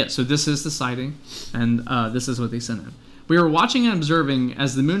sighting. yeah. So this is the sighting, and this is what they sent in. We were watching and observing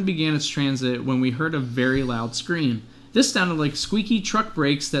as the moon began its transit when we heard a very loud scream. This sounded like squeaky truck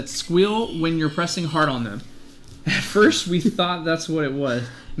brakes that squeal when you're pressing hard on them. At first, we thought that's what it was.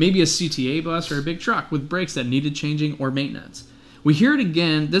 Maybe a CTA bus or a big truck with brakes that needed changing or maintenance. We hear it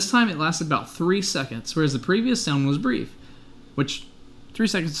again. This time it lasted about 3 seconds, whereas the previous sound was brief. Which, 3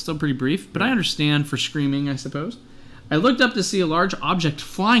 seconds is still pretty brief, but I understand for screaming, I suppose. I looked up to see a large object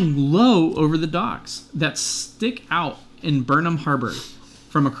flying low over the docks that stick out in Burnham Harbor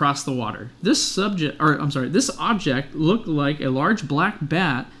from across the water. This object looked like a large black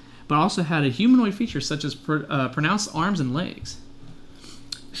bat, but also had a humanoid feature such as pronounced arms and legs.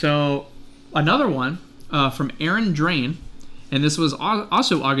 So, another one from Aaron Drain, and this was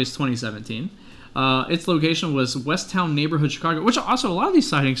also August 2017. Its location was Westtown neighborhood, Chicago, which also a lot of these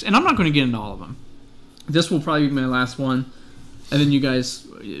sightings, and I'm not going to get into all of them. This will probably be my last one, and then you guys,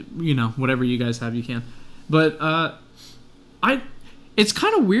 whatever you guys have, you can. But it's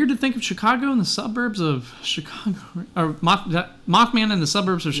kind of weird to think of Chicago in the suburbs of Chicago, or Mothman in the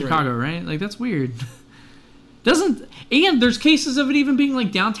suburbs of Chicago, right? Like, that's weird. And there's cases of it even being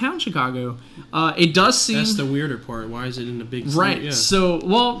like downtown Chicago. It does seem That's the weirder part. Why is it in the big city? right. Yeah. So,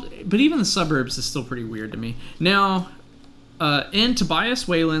 but even the suburbs is still pretty weird to me. Now, in Tobias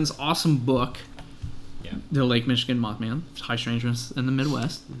Whalen's awesome book, Yeah. The Lake Michigan Mothman, High Strangeness in the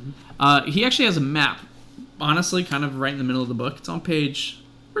Midwest, he actually has a map. Honestly, kind of right in the middle of the book. It's on page,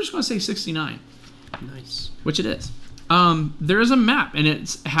 we're just going to say 69, Nice. which it is. There is a map, and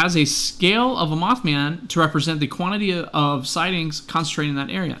it has a scale of a Mothman to represent the quantity of sightings concentrated in that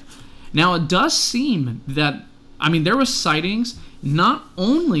area. Now, it does seem that, there were sightings not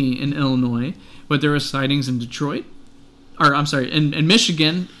only in Illinois, but there were sightings in Detroit, in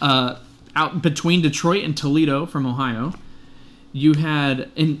Michigan, out between Detroit and Toledo from Ohio. You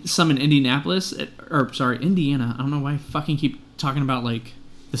had some in Indianapolis, Indiana. I don't know why I fucking keep talking about like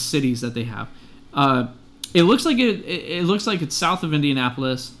the cities that they have. It looks like it looks like it's south of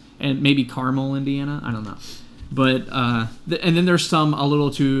Indianapolis and maybe Carmel, Indiana. I don't know, but and then there's some a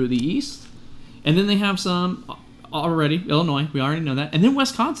little to the east, and then they have some already Illinois. We already know that, and then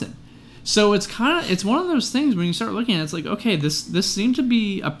Wisconsin. So it's one of those things when you start looking at it, it's like, okay, this seemed to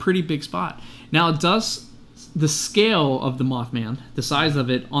be a pretty big spot. Now it does. The scale of the Mothman, the size of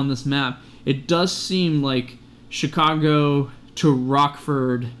it on this map, it does seem like Chicago to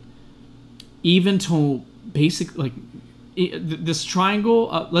Rockford, even to this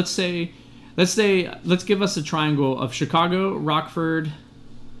triangle. Let's give us a triangle of Chicago, Rockford.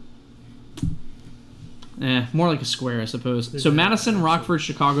 More like a square, I suppose. So Madison, Rockford,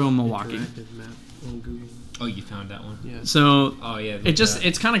 Chicago, and Milwaukee. Interactive map on Google. Oh, you found that one? Yeah. So Oh, yeah.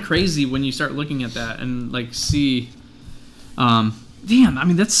 it's kind of crazy when you start looking at that and like see. Damn,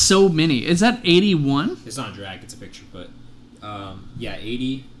 that's so many. Is that 81? It's not a drag, it's a picture, but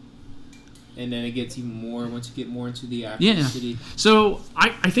 80. And then it gets even more once you get more into the actual city. So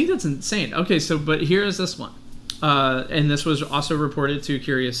I think that's insane. Okay, but here is this one. And this was also reported to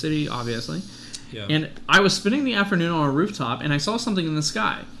Curious City, obviously. Yeah. And I was spending the afternoon on a rooftop, and I saw something in the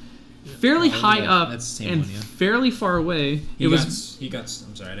sky. fairly high up that's the same and one, yeah. fairly far away. He got.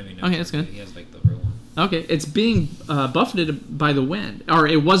 I'm sorry, I didn't mean to. Okay, that's good. He has like the real one. Okay, it's being buffeted by the wind, or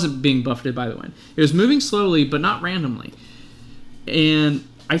it wasn't being buffeted by the wind. It was moving slowly, but not randomly. And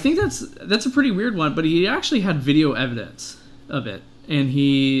I think that's a pretty weird one. But he actually had video evidence of it, and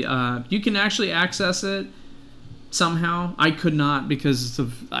you can actually access it somehow. I could not because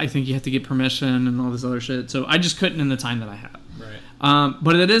I think you have to get permission and all this other shit. So I just couldn't in the time that I had. Right.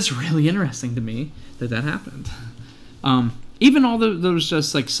 But it is really interesting to me that happened. Even all those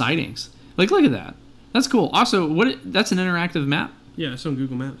just like sightings. Like, look at that. That's cool. Also, that's an interactive map? Yeah, it's on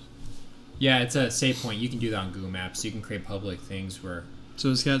Google Maps. Yeah, it's a save point. You can do that on Google Maps. You can create public things where.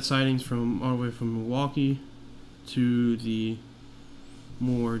 So it's got sightings from all the way from Milwaukee to the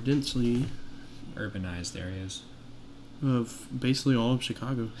more densely Urbanized areas. of basically all of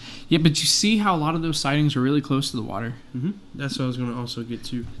Chicago. Yeah, but you see how a lot of those sightings are really close to the water? Mm-hmm. That's what I was going to also get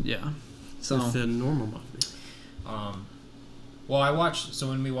to. Yeah. So With the normal Mothman. Well, so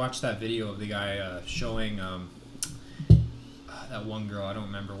when we watched that video of the guy showing that one girl, I don't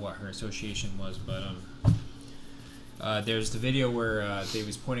remember what her association was, but there's the video where they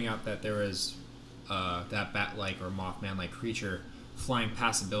was pointing out that there was that bat-like or Mothman-like creature flying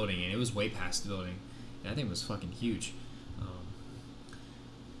past the building, and it was way past the building. And I think it was fucking huge.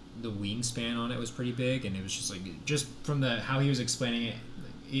 The wingspan on it was pretty big, and it was just from how he was explaining it.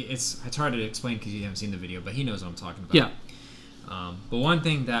 It's hard to explain because you haven't seen the video, but he knows what I'm talking about. yeah. But one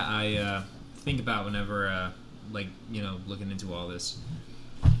thing that I think about whenever, looking into all this,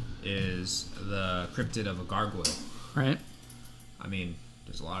 is the cryptid of a gargoyle. Right. I mean,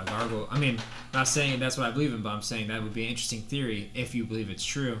 there's a lot of gargoyle. I mean, not saying that's what I believe in, but I'm saying that would be an interesting theory if you believe it's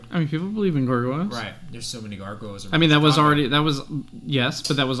true. I mean, people believe in gargoyles. Right. There's so many gargoyles around I mean, Chicago. yes,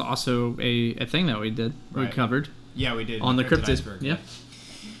 but that was also a thing that we did. We Right. covered. Yeah, we did. On the cryptid. iceberg. Yeah.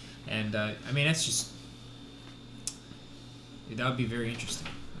 And, I mean, that's just... That would be very interesting.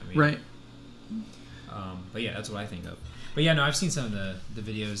 I mean, Right. But yeah, that's what I think of. But yeah, no, I've seen some of the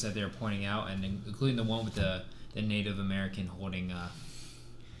videos that they're pointing out, and including the one with the Native American holding...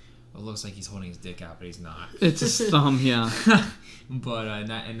 it looks like he's holding his dick out, but he's not. It's his thumb, yeah. But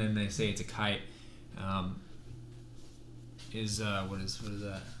and then they say it's a kite. What is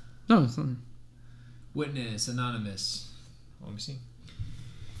that? No, it's not. Witness anonymous. Let me see.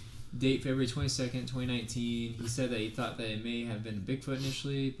 Date February 22nd, 2019. He said that he thought that it may have been a Bigfoot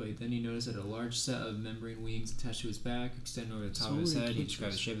initially, but then he noticed that a large set of membrane wings attached to his back extended over the top of his head. He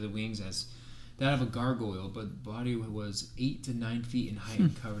described the shape of the wings as that of a gargoyle, but the body was 8 to 9 feet in height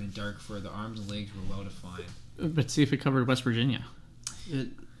and covered in dark fur. The arms and legs were well defined. But see if it covered West Virginia. It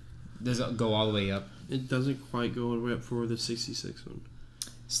Does it go all the way up? it doesn't quite go all the way up for the 66 one.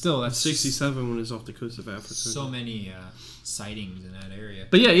 Still, The that's 67 one is off the coast of Africa. so many sightings in that area.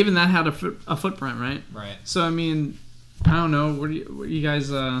 But yeah, even that had a footprint, right? Right. So I mean, I don't know. What do you guys?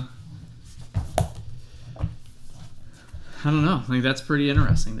 I don't know. Like, that's pretty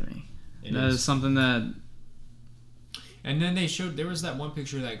interesting to me. That is something that. And then there was that one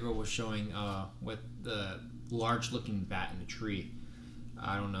picture that girl was showing with the large-looking bat in a tree.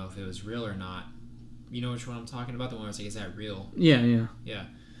 I don't know if it was real or not. You know which one I'm talking about? The one I was like, is that real? Yeah, yeah. Yeah.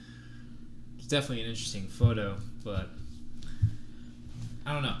 It's definitely an interesting photo, but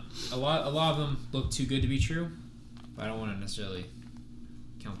I don't know. A lot of them look too good to be true, but I don't want to necessarily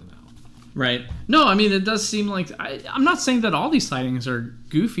count them out. Right. No, I mean, it does seem like... I'm not saying that all these sightings are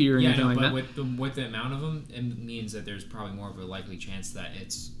goofy or anything like that. With the amount of them, it means that there's probably more of a likely chance that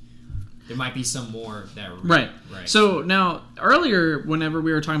there might be some more that are real. Right. So now, earlier, whenever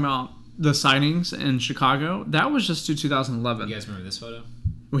we were talking about the sightings in Chicago, that was just to 2011. You guys remember this photo?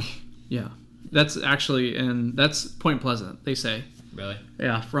 Yeah. That's actually that's Point Pleasant, they say. Really?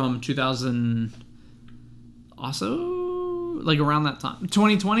 Yeah, from 2000... Also, like around that time.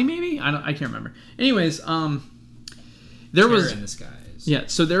 2020 maybe? I can't remember. Anyways, there was... in the skies. Yeah,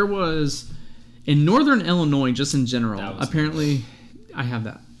 so there was... In northern Illinois, just in general, That was apparently... I have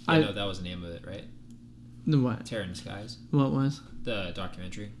that. No, that was the name of it, right? The what? Terror in the Skies. What was? The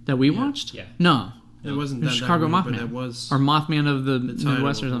documentary. That we watched? Yeah. No. It wasn't The that Chicago weird, Mothman. but it was Or Mothman of the title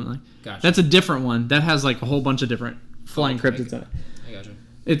Midwest or of it. something. Gotcha. That's a different one. That has like a whole bunch of different flying cryptids in it. I gotcha.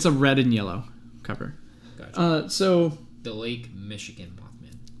 It's a red and yellow cover. Gotcha. So... The Lake Michigan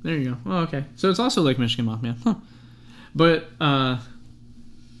Mothman. There you go. Oh, okay. So it's also Lake Michigan Mothman. Huh. But,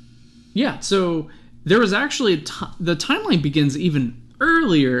 yeah, so there was actually... the timeline begins even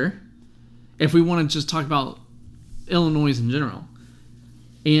earlier if we want to just talk about Illinois in general.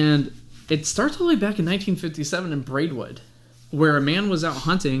 And it starts all the way back in 1957 in Braidwood, where a man was out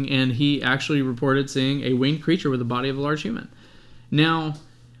hunting and he actually reported seeing a winged creature with the body of a large human. Now,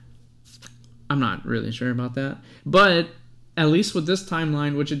 I'm not really sure about that. But at least with this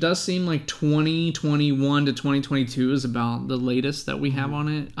timeline, which it does seem like 2021 to 2022 is about the latest that we have on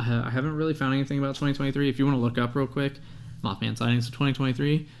it. I haven't really found anything about 2023. If you want to look up real quick, Mothman sightings of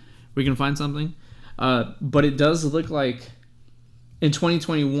 2023, we can find something. But it does look like in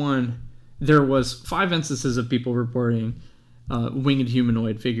 2021, there was 5 instances of people reporting winged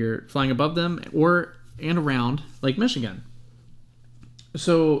humanoid figure flying above them and around Lake Michigan.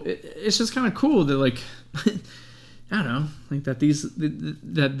 So it's just kind of cool that, like, I don't know, like that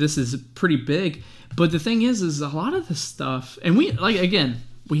this is pretty big. But the thing is a lot of this stuff, and we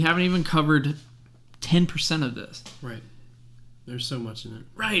haven't even covered 10% of this. Right. There's so much in it.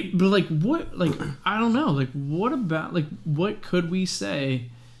 Right, but like what? Like I don't know. Like what about? Like what could we say?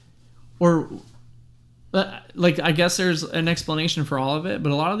 Or like I guess there's an explanation for all of it,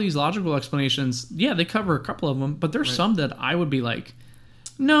 but a lot of these logical explanations, yeah, they cover a couple of them. But there's some that I would be like,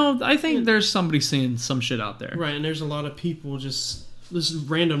 no, I think there's somebody seeing some shit out there. Right, and there's a lot of people this is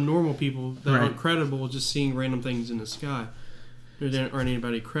random normal people that aren't credible, just seeing random things in the sky. There aren't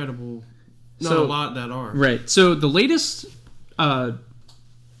anybody credible. Not a lot that are. Right. So the latest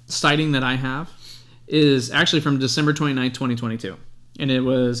sighting that I have is actually from December 29th, 2022. And it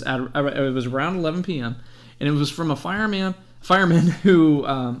was around 11 p.m. And it was from a fireman who,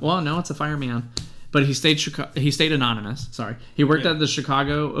 it's a fireman, but he stayed anonymous. Sorry. He worked at the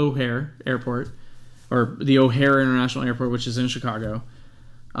Chicago O'Hare Airport, or the O'Hare International Airport, which is in Chicago.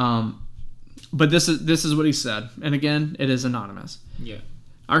 But this is what he said. And again, it is anonymous. Yeah.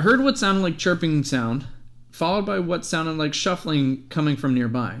 I heard what sounded like chirping sound, followed by what sounded like shuffling coming from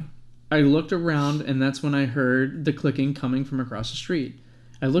nearby. I looked around, and that's when I heard the clicking coming from across the street.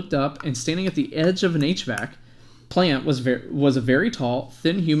 I looked up, and standing at the edge of an HVAC plant was a very tall,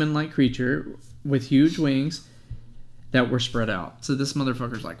 thin human-like creature with huge wings that were spread out. So this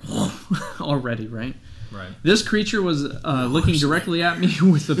motherfucker's like, already, right? Right. This creature was looking directly at me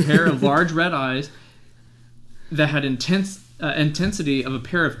with a pair of large red eyes that had intensity of a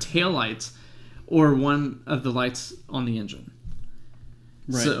pair of taillights or one of the lights on the engine.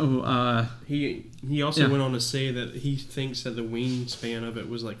 Right. So he also went on to say that he thinks that the wingspan of it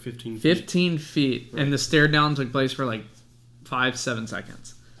was like 15 feet. 15 feet. Right. And the stare down took place for like 5-7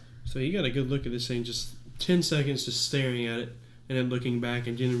 seconds. So he got a good look at this thing, just 10 seconds just staring at it and then looking back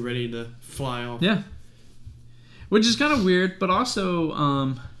and getting ready to fly off. Yeah. Which is kind of weird, but also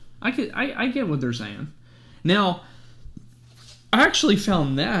I get what they're saying. Now, I actually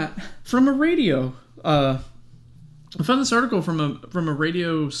found that from a radio. I found this article from a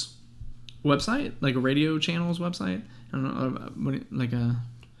radio's website, like a radio channel's website. I don't know,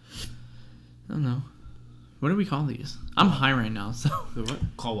 I don't know. What do we call these? I'm high right now, so. The what?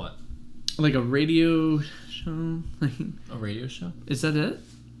 Call what? Like a radio show. A radio show? Is that it?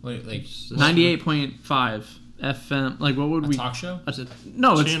 What, like 98.5 FM. Like what would we? Talk show? It's a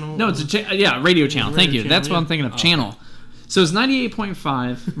radio channel. Thank you. That's what I'm thinking of. Channel. So it's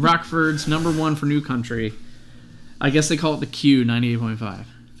 98.5. Rockford's #1 for new country. I guess they call it the Q, 98.5.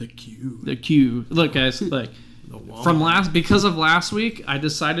 The Q. Look, guys, look. Because of last week, I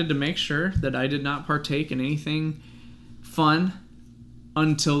decided to make sure that I did not partake in anything fun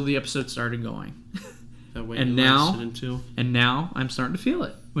until the episode started going. That way and now I'm starting to feel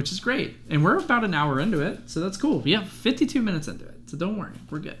it, which is great. And we're about an hour into it, so that's cool. We have 52 minutes into it, so don't worry,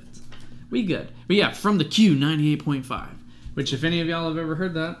 we're good. We good. But yeah, from the Q 98.5, which if any of y'all have ever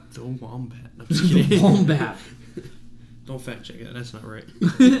heard that, the Wombat. I'm just kidding. The Wombat. Don't fact check that. That's not right.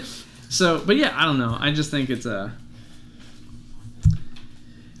 So, but yeah, I don't know. I just think it's I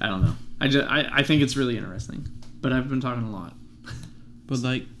don't know. I think it's really interesting. But I've been talking a lot. But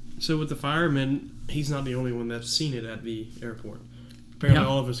like, so with the fireman, he's not the only one that's seen it at the airport. Apparently,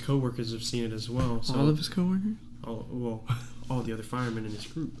 all of his coworkers have seen it as well. So all of his coworkers? All the other firemen in his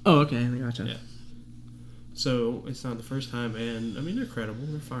group. Oh, okay, I gotcha. Yeah. So it's not the first time, and I mean they're credible.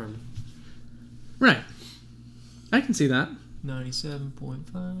 They're firemen. Right. I can see that.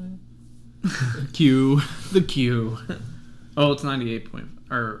 97.5. Q. The Q. Oh, it's 98.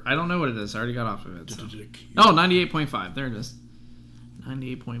 Or I don't know what it is. I already got off of it. So. Oh, 98.5. There it is.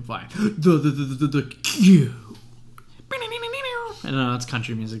 98.5. The Q. I don't know. It's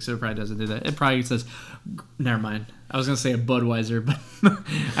country music, so it probably doesn't do that. It probably says. Never mind. I was gonna say a Budweiser, but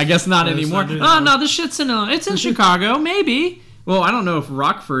I guess not anymore. No, this shit's it's in Chicago, maybe. Well, I don't know if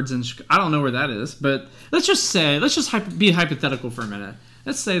Rockford's in Chicago. I don't know where that is, but let's just be hypothetical for a minute.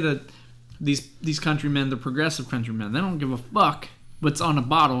 Let's say that these countrymen, the progressive countrymen, they don't give a fuck what's on a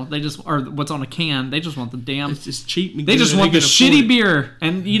bottle. Or what's on a can. They just want the damn. It's just cheap. They just want the shitty beer,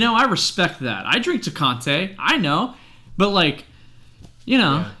 and I respect that. I drink Tecate. I know, but like, You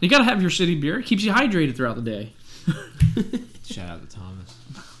know, you gotta have your shitty beer. It keeps you hydrated throughout the day. Shout out to Thomas.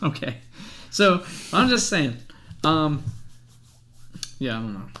 Okay. So, I'm just saying. Yeah, I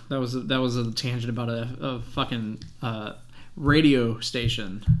don't know. That was a tangent about a fucking radio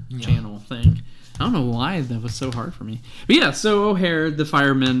station channel thing. I don't know why that was so hard for me. But yeah, so O'Hare, the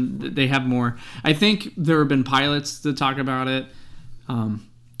firemen, they have more. I think there have been pilots to talk about it.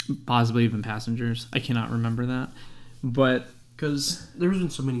 Possibly even passengers. I cannot remember that. But because there's been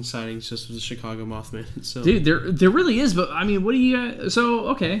so many sightings just of the Chicago Mothman. So dude, there really is. But I mean, what do you guys? So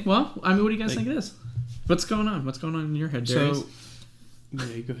okay, well, I mean, what do you guys think it is? What's going on? What's going on in your head, Darius? So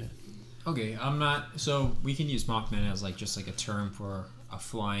yeah, go ahead. Okay, I'm not. So we can use Mothman as like just like a term for a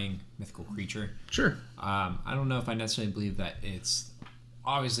flying mythical creature. Sure. I don't know if I necessarily believe that it's.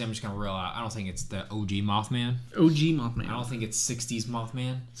 Obviously, I'm just gonna rule out. I don't think it's the OG Mothman. OG Mothman. I don't think it's 60s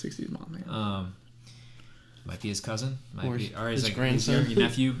Mothman. 60s Mothman. Might be his cousin. Or his like grandson. your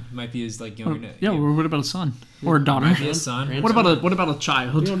nephew. Might be his like younger. Yeah. Or what about a son or a daughter? Might be his son. What about a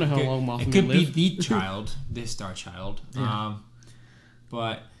child? We don't know how long Mothman It could be lived. the child, the star child. Yeah.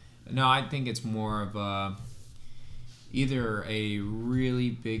 But no, I think it's more of either a really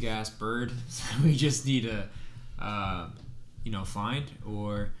big ass bird we just need to find,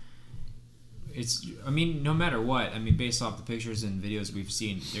 or it's. I mean, no matter what. I mean, based off the pictures and videos we've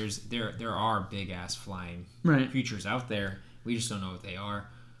seen, there are big ass flying creatures out there. We just don't know what they are.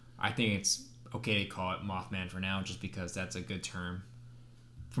 I think it's okay to call it Mothman for now, just because that's a good term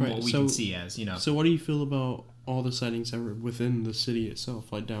from what we can see as, you know. So what do you feel about all the sightings that were within the city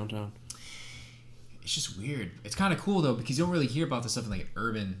itself, like downtown? It's just weird. It's kind of cool though, because you don't really hear about this stuff in like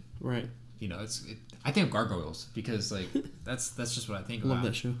urban. Right. You know, I think of gargoyles because like that's just what I think about. Love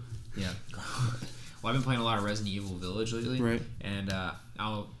that show. Yeah. Well, I've been playing a lot of Resident Evil Village lately. Right. And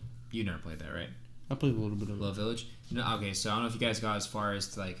you never played that, right? I played a little bit of Love Village. No, okay, so I don't know if you guys got as far as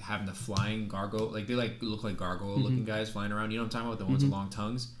to, like having the flying gargoyle, like they like look like gargoyle looking guys flying around. You know what I'm talking about? The ones with long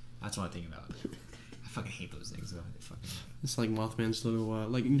tongues. That's what I think about. I fucking hate those things though. It's like Mothman's little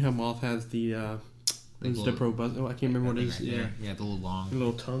like, you know how Moth has the Like pro buzz. Oh, I can't remember what it is. Yeah, the little long, the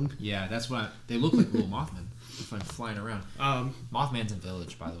little tongue. Yeah, that's what they look like. Little Mothman. They're flying around. Mothman's in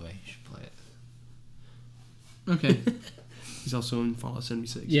Village, by the way. You should play it. Okay. He's also in Fallout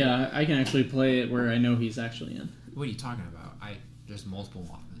 76. Yeah, I can actually play it where I know he's actually in. What are you talking about? There's multiple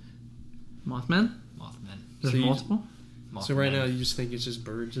Mothman. Mothman? There's So multiple? So right now you just think it's just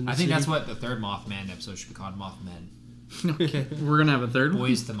birds in the I think city? that's what the third Mothman episode should be called. Mothman. Okay. We're going to have a third one?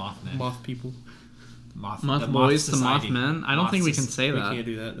 Boys to Mothman. Moth people. Moth boys to Mothmen. I don't think we can say that. We can't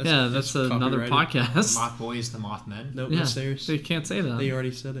do that. That's another podcast. Moth boys to Mothmen. Nope, Yeah, that's theirs. they can't say that. They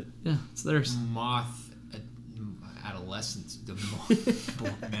already said it. Yeah, it's theirs. Moth adolescents to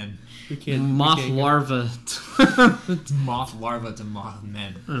Mothmen. We can't. Moth we can't larva. Moth larva to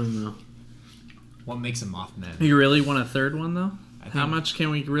Mothmen. I don't know. What makes a Mothman? You really want a third one though? How think- much can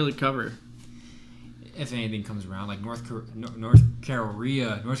we really cover? If anything comes around, like North Korea.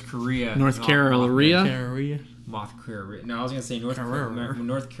 Carrier. Moth Korea. No, I was gonna say North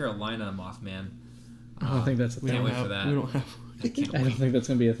Carolina Mothman. I don't think that's a We thing. don't wait have. for that. We don't have. I can't I don't wait. think that's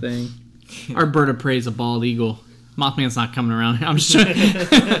gonna be a thing. Our bird of prey is a bald eagle. Mothman's not coming around here. I'm just joking.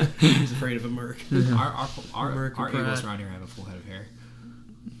 He's afraid of a merc. Our American eagles pride. around here have a full head of hair.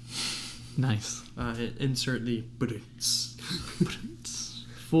 Nice. Insert the buttons.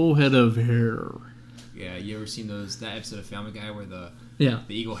 Full head of hair. Yeah, you ever seen that episode of Family Guy where the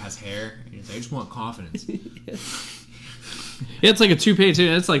eagle has hair and he's like, I just want confidence. Yeah, it's like a toupee too.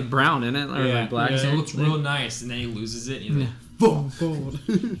 It's like brown in it, or Yeah, like black. so hair. it looks real nice, and then he loses it. And he's like, Boom. Gold.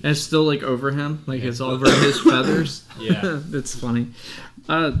 And it's still like over him, like it's over his feathers. Yeah. It's funny.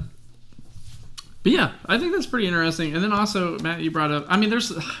 But yeah, I think that's pretty interesting. And then also, Matt, you brought up. I mean, there's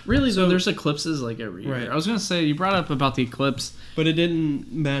eclipses like every year. Right. I was gonna say you brought up about the eclipse. But it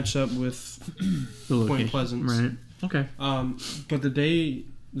didn't match up with Point Pleasant. Right. Okay. But the day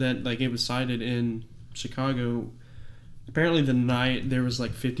that like it was sighted in Chicago, apparently the night there was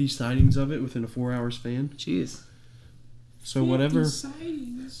like 50 sightings of it within a 4-hour span. Jeez. So whatever.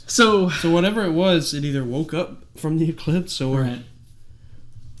 So whatever it was, it either woke up from the eclipse or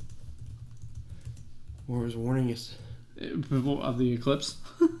was warning us of the eclipse.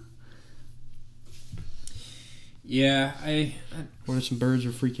 yeah, or some birds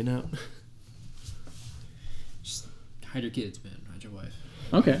are freaking out. just hide your kids, man. Hide your wife.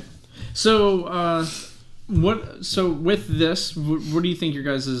 Okay. So what? So with this, what do you think your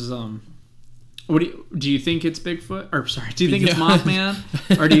guys' What do you think it's Bigfoot? Or sorry, do you think it's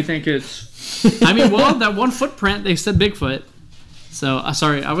Mothman? Or do you think it's? I mean, well, that one footprint they said Bigfoot. So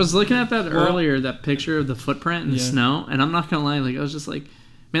sorry, I was looking at that earlier, that picture of the footprint in the snow, and I'm not gonna lie, like I was just like,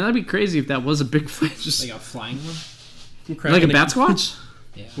 man, that'd be crazy if that was a Bigfoot. Just like a flying one? Like a bat squatch?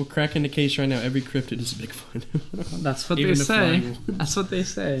 Yeah. We're cracking the case right now. Every cryptid is Bigfoot. That's what Even they the say. flying one. That's what they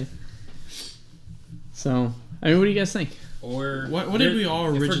say. So, I mean, what do you guys think? Or What did we all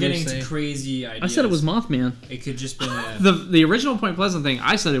if we're originally getting say? to crazy ideas, I said it was Mothman. It could just been a... The original Point Pleasant thing,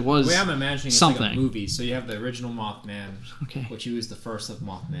 I said it was The way I'm imagining it's something. like a movie. So you have the original Mothman, Okay. which he was the first of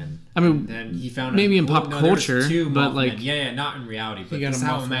Mothman. I mean, Then he found maybe in pop there was culture, two but Mothman. like... yeah, not in reality, but He got this is a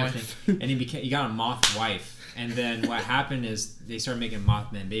how moth I'm imagining. wife. And he got a moth wife. And then what happened is they started making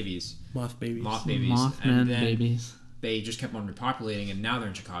Mothman babies. Moth babies. Moth babies. Mothman and then babies. they just kept on repopulating, and now they're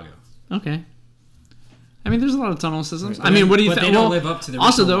in Chicago. Okay. I mean, there's a lot of tunnel systems. Right. I mean, what do you But think? they don't Well, live up to the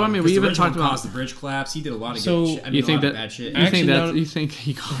also, original though, I one, mean, 'cause we the even original talked one about... caused the bridge collapse. He did a lot of So, good shit. I mean, You a think lot of that... bad shit. You think Actually, that... no. You think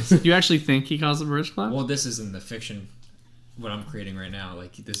he caused... You actually think he caused the bridge collapse? Well, this is in the fiction, what I'm creating right now.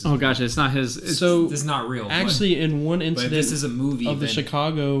 Like this is. Oh, gosh, it's not his... It's, So, This is not real. actually, in one but incident this is a movie of the then-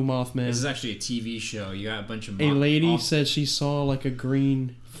 Chicago Mothman, This is actually a TV show. You got a bunch of a lady off- said she saw like a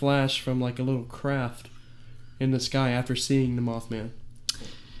green flash from like a little craft in the sky after seeing the Mothman.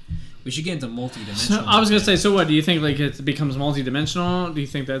 We should get into multi-dimensional. So, I was gonna say, so what do you think? Like it becomes multi-dimensional? Do you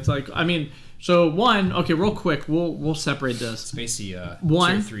think that's like? I mean, so one, okay, real quick, we'll separate this. It's basically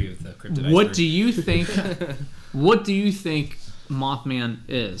One, tier 3 with the cryptid What iceberg. do you think? What do you think Mothman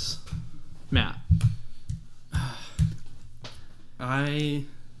is, Matt?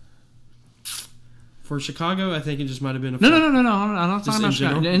 For Chicago, I think it just might have been a No. I'm not Just talking about in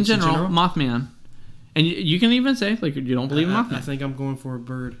general? Chicago. In Just in general, general? Mothman, and you can even say like you don't believe in Mothman. I think I'm going for a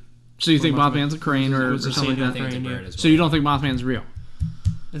bird. So you think Mothman. Mothman's a crane or Was it something seen like I that? think it's a Crane, bird yeah. as well. So you don't think Mothman's real?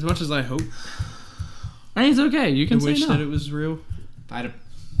 As much as I hope, I mean, it's okay. You I can say wish that no. it was real. If I had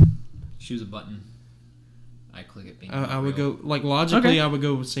to choose a button, I click it being I would real. go like logically. Okay. I would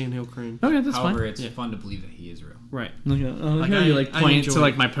go with Sandhill Crane. Okay, that's However, fine. it's fun to believe that he is real. Right. Look at Like, you I- like I point enjoy to it.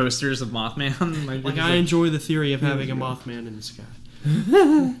 like my posters of Mothman. Like I enjoy the theory of having a Mothman in the sky.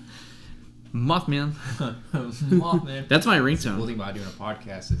 Mothman. Mothman. That's my Cool ringtone. thing about doing a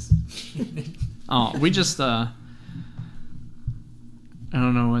podcast is Oh, we just I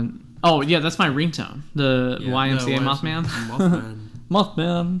don't know when. Oh yeah, that's my ringtone. The Yeah, YMCA No, Mothman.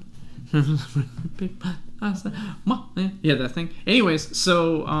 Mothman. Mothman. Yeah, that thing. Anyways,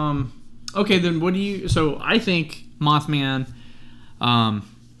 so okay, then what do you? So I think Mothman.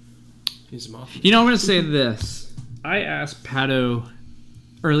 He's a Mothman. You know, I'm gonna say this. I asked Pato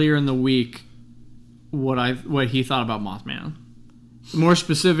earlier in the week what he thought about Mothman. More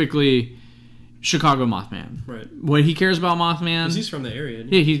specifically, Chicago Mothman. Right. What he cares about Mothman. 'Cause he's from the area. Isn't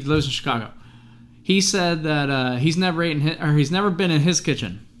he? Yeah, he lives in Chicago. He said that he's never he's never been in his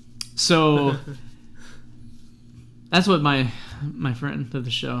kitchen. So that's what my friend of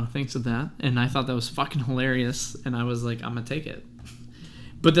the show thinks of that, and I thought that was fucking hilarious, and I was like, I'm gonna take it.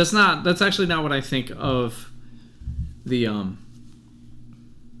 But that's actually not what I think of the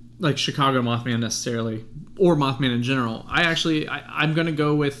like Chicago Mothman necessarily, or Mothman in general. I'm gonna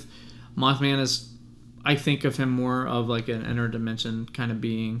go with Mothman as I think of him more of like an interdimension kind of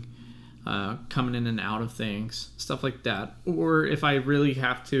being, coming in and out of things, stuff like that. Or if I really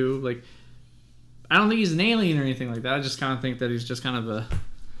have to, like, I don't think he's an alien or anything like that. I just kind of think that he's just kind of a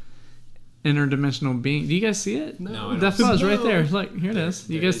interdimensional being. Do you guys see it? No, I don't That see fuzz it. right there. Look, here it is.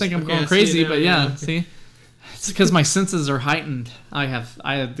 You there guys is. think I'm Okay, going I see crazy, it now, but yeah, yeah. see, it's because my senses are heightened. I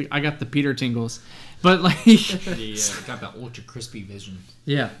got the Peter tingles, but like, got that ultra crispy vision.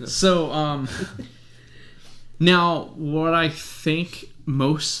 yeah. So now what I think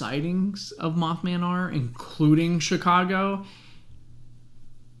most sightings of Mothman are, including Chicago,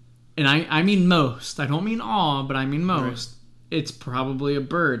 and I mean most. I don't mean all, but I mean most. Right. It's probably a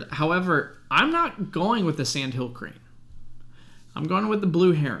bird. However, I'm not going with the sandhill crane. I'm going with the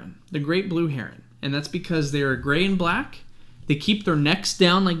blue heron, the great blue heron. And that's because they're gray and black. They keep their necks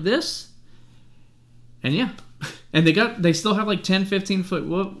down like this. And yeah. And they still have like 10, 15 foot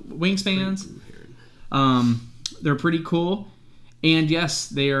wingspans. They're pretty cool. And yes,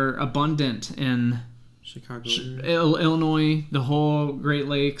 they are abundant in Chicago. Illinois, the whole Great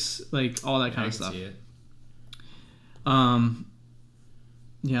Lakes, like all that kind of stuff. See it.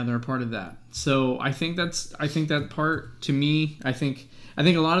 Yeah, they're a part of that. So I think that part, to me, I think a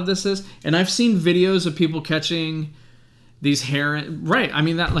lot of this is, and I've seen videos of people catching these heron. Right, I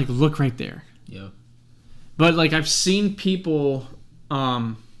mean that, like, look right there. Yeah. But like I've seen people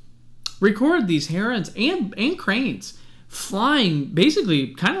record these herons and cranes flying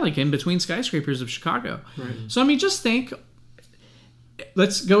basically kind of like in between skyscrapers of Chicago. Right. So I mean, just think.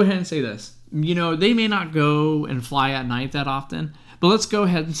 Let's go ahead and say this. they may not go and fly at night that often, but let's go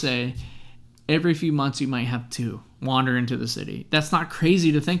ahead and say every few months you might have 2 wander into the city. That's not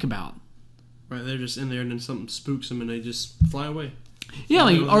crazy to think about. Right, they're just in there and then something spooks them and they just fly away. Yeah,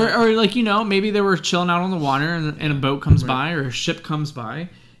 maybe they were chilling out on the water and a boat comes by or a ship comes by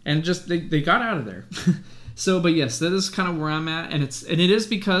and just they got out of there. So, but yes, that is kind of where I'm at, and it is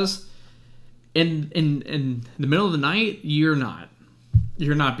because in the middle of the night you're not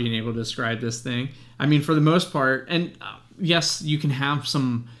being able to describe this thing. I mean, for the most part, and yes, you can have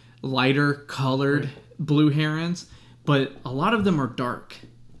some lighter colored blue herons, but a lot of them are dark.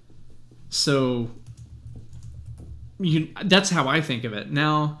 So that's how I think of it.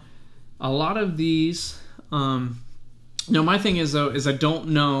 Now, a lot of these, my thing is I don't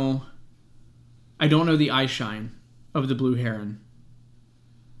know the eye shine of the blue heron.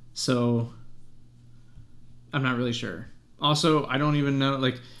 So I'm not really sure. Also, I don't even know,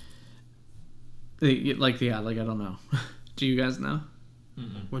 I don't know. Do you guys know?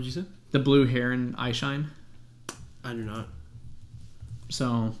 What'd you say? The blue heron eye shine? I do not.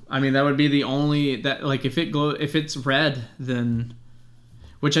 So, I mean, that would be the only that if it's red, then,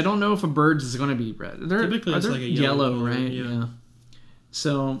 which I don't know if a bird's is going to be red. Typically, it's like a yellow color, right? Yeah.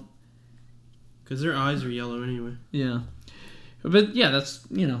 So, because their eyes are yellow anyway. Yeah, but yeah, that's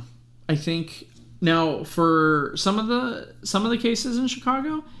I think now for some of the cases in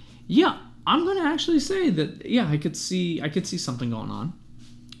Chicago, yeah, I'm going to actually say that I could see something going on.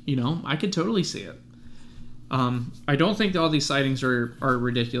 I could totally see it. I don't think that all these sightings are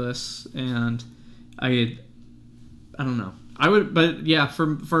ridiculous, and I don't know. I would, but yeah,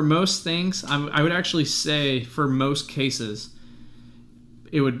 for most things, I would actually say for most cases,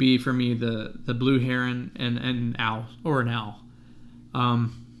 it would be for me the blue heron and an owl.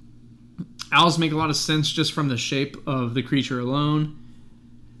 Owls make a lot of sense just from the shape of the creature alone,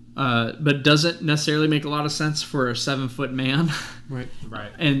 but doesn't necessarily make a lot of sense for a 7-foot man. Right.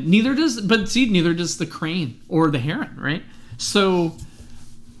 And neither does the crane or the heron, right? So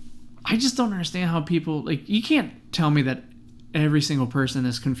I just don't understand how people, you can't tell me that every single person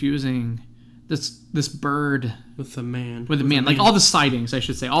is confusing this bird with a man. With a man. All the sightings, I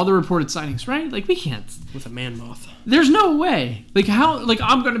should say. All the reported sightings, right? We can't. With a man moth. There's no way. How,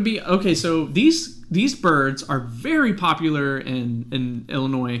 I'm going to be, okay, so these birds are very popular in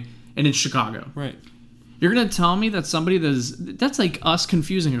Illinois and in Chicago. Right. You're going to tell me that somebody that's like us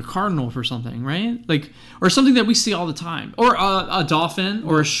confusing a cardinal for something, right? Or something that we see all the time. Or a dolphin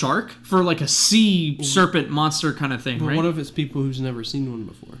or a shark for a sea serpent monster kind of thing, right? What if it's people who's never seen one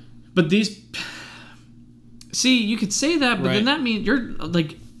before? But these... See, you could say that, but then that means you're going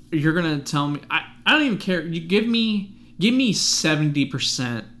to tell me... I don't even care. You give me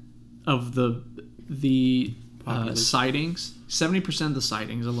 70% of the sightings. 70% of the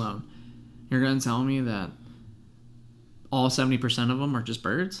sightings alone. You're going to tell me that all 70% of them are just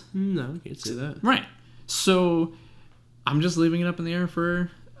birds? No, I can't say that. Right. So I'm just leaving it up in the air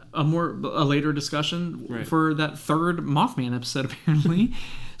for a later discussion for that third Mothman episode, apparently.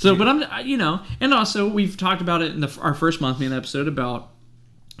 So, but I'm, and also we've talked about it in our first Mothman episode about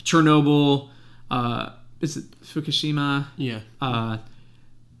Chernobyl, is it Fukushima? Yeah.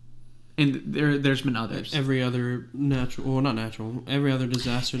 And there's been others. Every other every other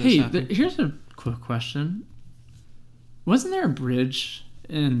disaster that's happened. Here's a quick question. Wasn't there a bridge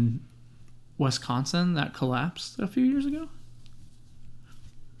in Wisconsin that collapsed a few years ago?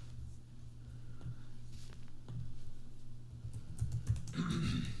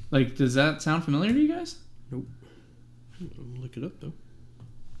 Does that sound familiar to you guys? Nope. I'll look it up, though.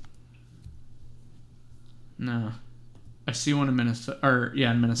 No. I see one in Minnesota.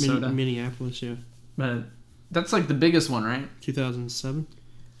 In Minnesota. Minneapolis, yeah. But that's the biggest one, right? 2007?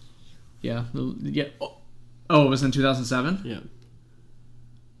 Yeah. Yeah. Oh, it was in 2007? Yeah.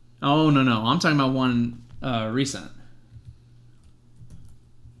 Oh, no. I'm talking about one recent.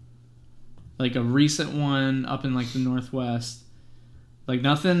 A recent one up in the Northwest.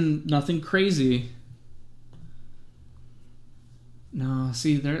 Nothing crazy. No,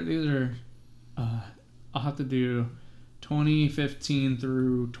 see, these are... I'll have to do 2015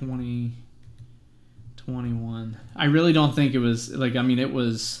 through 2021. I really don't think it was... it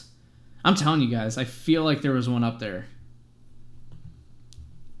was... I'm telling you guys, I feel like there was one up there.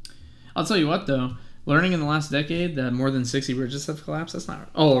 I'll tell you what, though. Learning in the last decade that more than 60 bridges have collapsed, that's not...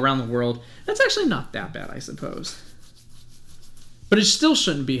 Oh, around the world. That's actually not that bad, I suppose. But it still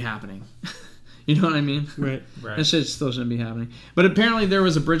shouldn't be happening. You know what I mean? Right. That shit still shouldn't be happening. But apparently there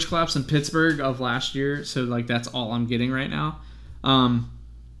was a bridge collapse in Pittsburgh of last year, so that's all I'm getting right now. But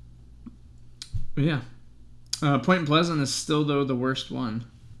yeah. Point Pleasant is still, though, the worst one.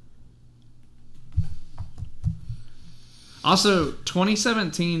 Also,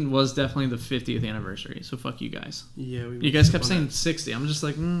 2017 was definitely the 50th anniversary, so fuck you guys. Yeah, You guys kept saying 60. I'm just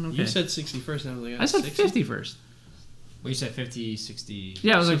like, okay. You said 60 first, and I was like, I said 60? 50 first. Well, you said 50, 60.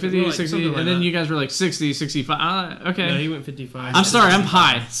 Yeah, I was like 50, like 60, something like and then that. you guys were like 60, 65. Okay. No, he went 55. I'm sorry, I'm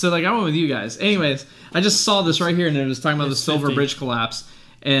high. So, like, I went with you guys. Anyways, I just saw this right here, and it was talking about the It's Silver 50. Bridge collapse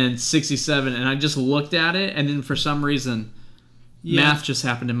and 67, and I just looked at it, and then for some reason, math just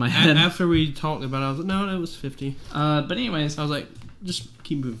happened in my head. After we talked about it, I was like, no, it was 50. But anyways, I was like, just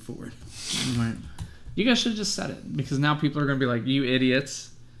keep moving forward. right. You guys should have just said it, because now people are going to be like, you idiots.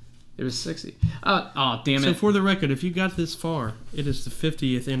 It was 60. Oh, damn it. So for the record, if you got this far, it is the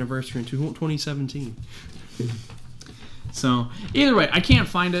 50th anniversary in 2017. So, either way, I can't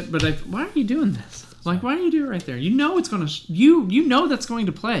find it, but why are you doing this? Like, why do you do it right there? You know it's going to... You know that's going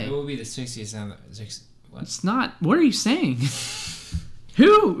to play. It will be the 60th and what? It's not... What are you saying?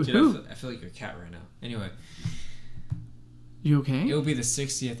 Who? Dude, Who? I feel like you're a cat right now. Anyway, You okay? it will be the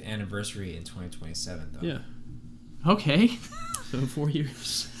 60th anniversary in 2027, though. Yeah. Okay. So 4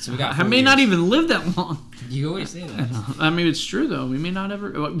 years. So we got. I 4 may not years. even live that long. You always say that. I mean, it's true, though. We may not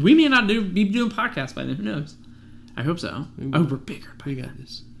ever... We may not be doing podcasts by then. Who knows? I hope so. Oh, we're bigger. We got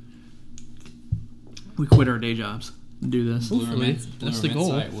this. We quit our day jobs to do this. Hopefully. That's the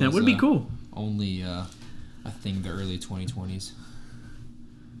goal. That would be cool. Only a thing the early 2020s.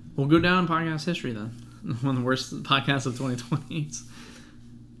 We'll go down in podcast history, then. One of the worst podcasts of 2020s.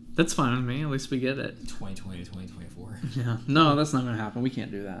 That's fine with me. At least we get it. 2020 to 2024. Yeah. No, that's not going to happen. We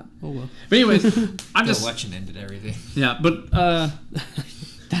can't do that. Oh, well. But anyways, I'm The just... election ended everything. Yeah, but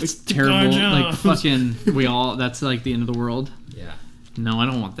that's took terrible. our Like jobs. fucking, that's like the end of the world. Yeah. No, I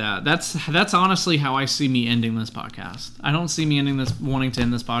don't want that. That's honestly how I see me ending this podcast. I don't see me wanting to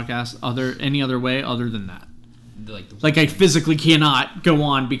end this podcast any other way other than that. Like I physically cannot go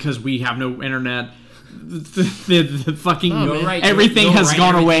on because we have no internet. The fucking everything You'll has write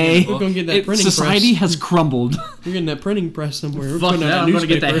gone everything away. in the We're going to get that printing Society press. has crumbled. We're getting that printing press somewhere. We're Fuck putting out that! a I'm gonna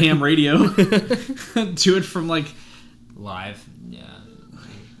get that newspaper. ham radio. Do it from like Live. Yeah.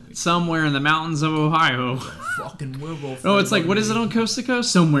 somewhere in the mountains of Ohio. Fucking werewolf. Oh, it's like, what is it on Coast to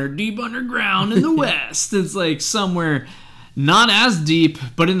Coast? Somewhere deep underground in the West. It's like somewhere not as deep,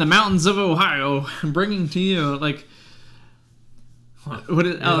 but in the mountains of Ohio. Bringing to you, like, what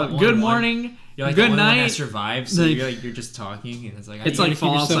is, good morning, You're like good the only one that night. survives, so Like- you're just talking, and it's like It's like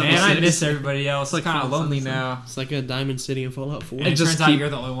Fallout yourself- man, I 76. miss everybody else. It's kind of Fallout lonely 76. now. It's like a Diamond City in Fallout 4. And it just turns out keep- you're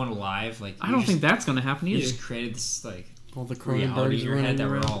the only one alive. Like I don't think that's gonna happen you either. just created this like All the reality in Cronenbergs your head running that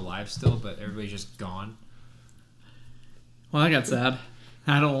we're around. all alive still, but everybody's just gone. Well, that got sad.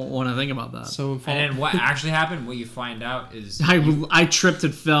 I don't want to think about that. So in And Fallout, then what actually happened? What you find out is I tripped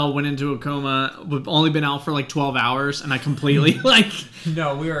and fell, went into a coma. We've only been out for like 12 hours, and I completely like.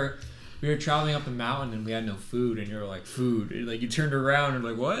 no, we were traveling up the mountain and we had no food, and you're like food. And, like you turned around and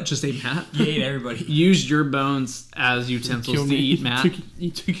like what? Just ate Matt. You ate everybody. Used your bones as utensils killed to me. eat Matt. You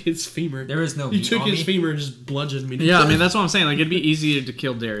took his femur. There was no You meat took on his me. femur and just bludgeoned me. to Yeah, I death. mean that's what I'm saying. Like it'd be easier to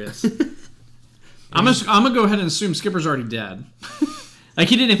kill Darius. I'm gonna go ahead and assume Skipper's already dead. Like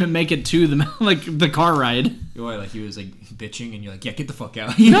he didn't even make it to the car ride. What, like he was like bitching, and you're like, yeah, get the fuck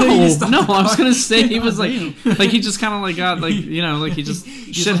out. No, You just stopped no, the I was car. gonna say he was like he just kind of like got like like he just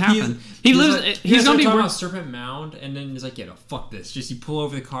shit happened. He lives. He's gonna be. talking about Serpent Mound, and then he's like, yeah, no, fuck this. Just you pull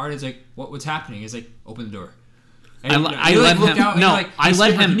over the car, and it's like, what's happening? He's like, open the door. And I you, let look him- out, and no, you're like, I hey, let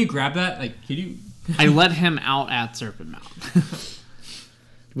Skipper, him- Can you grab that? Like, can you? I let him out at Serpent Mound.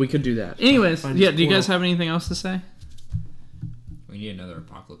 We could do that. Anyways, Find yeah. his Do you guys portal. have anything else to say? We need another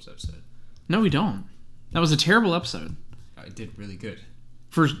apocalypse episode. No, we don't. That was a terrible episode. It did really good.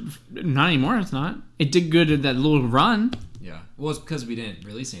 For not anymore. It's not. It did good at that little run. Yeah. Well, it's because we didn't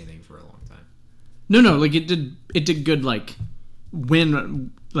release anything for a long time. No, like it did good like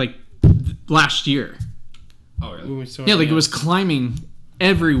when like last year. Oh, really? When we saw Yeah, like it was climbing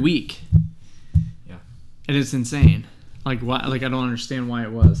every week. Yeah. And it's insane. Like why? Like I don't understand why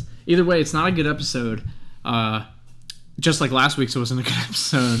it was. Either way, it's not a good episode. Just like last week's, it wasn't a good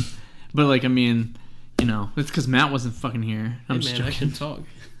episode. But like I mean, it's because Matt wasn't fucking here. I'm Hey just man, I joking. can talk.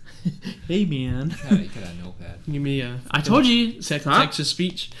 Hey man, You could have a notepad. Give me a I told you. Stop. Texas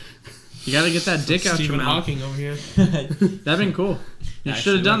speech. You gotta get that dick out your Stephen mouth. Hawking over here. That'd been cool. You Actually,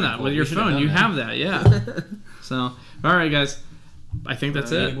 should have done would've that been with cool. your We should've phone. done You that. have that, yeah. So, all right, guys. I think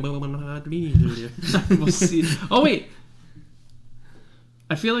that's it. We'll see. Oh wait,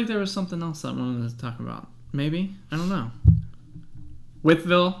 I feel like there was something else I wanted to talk about. Maybe, I don't know.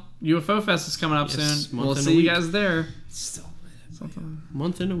 Withville UFO Fest is coming up Yes, soon. month We'll and see a you week. guys there. Still,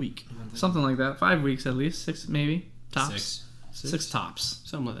 Month and a week. Something like that. 5 weeks at least. 6 maybe. Tops. 6. 6 tops.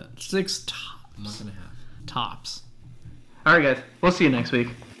 Something like that. 6 tops. A month and a half. Tops. All right, guys. We'll see you next week.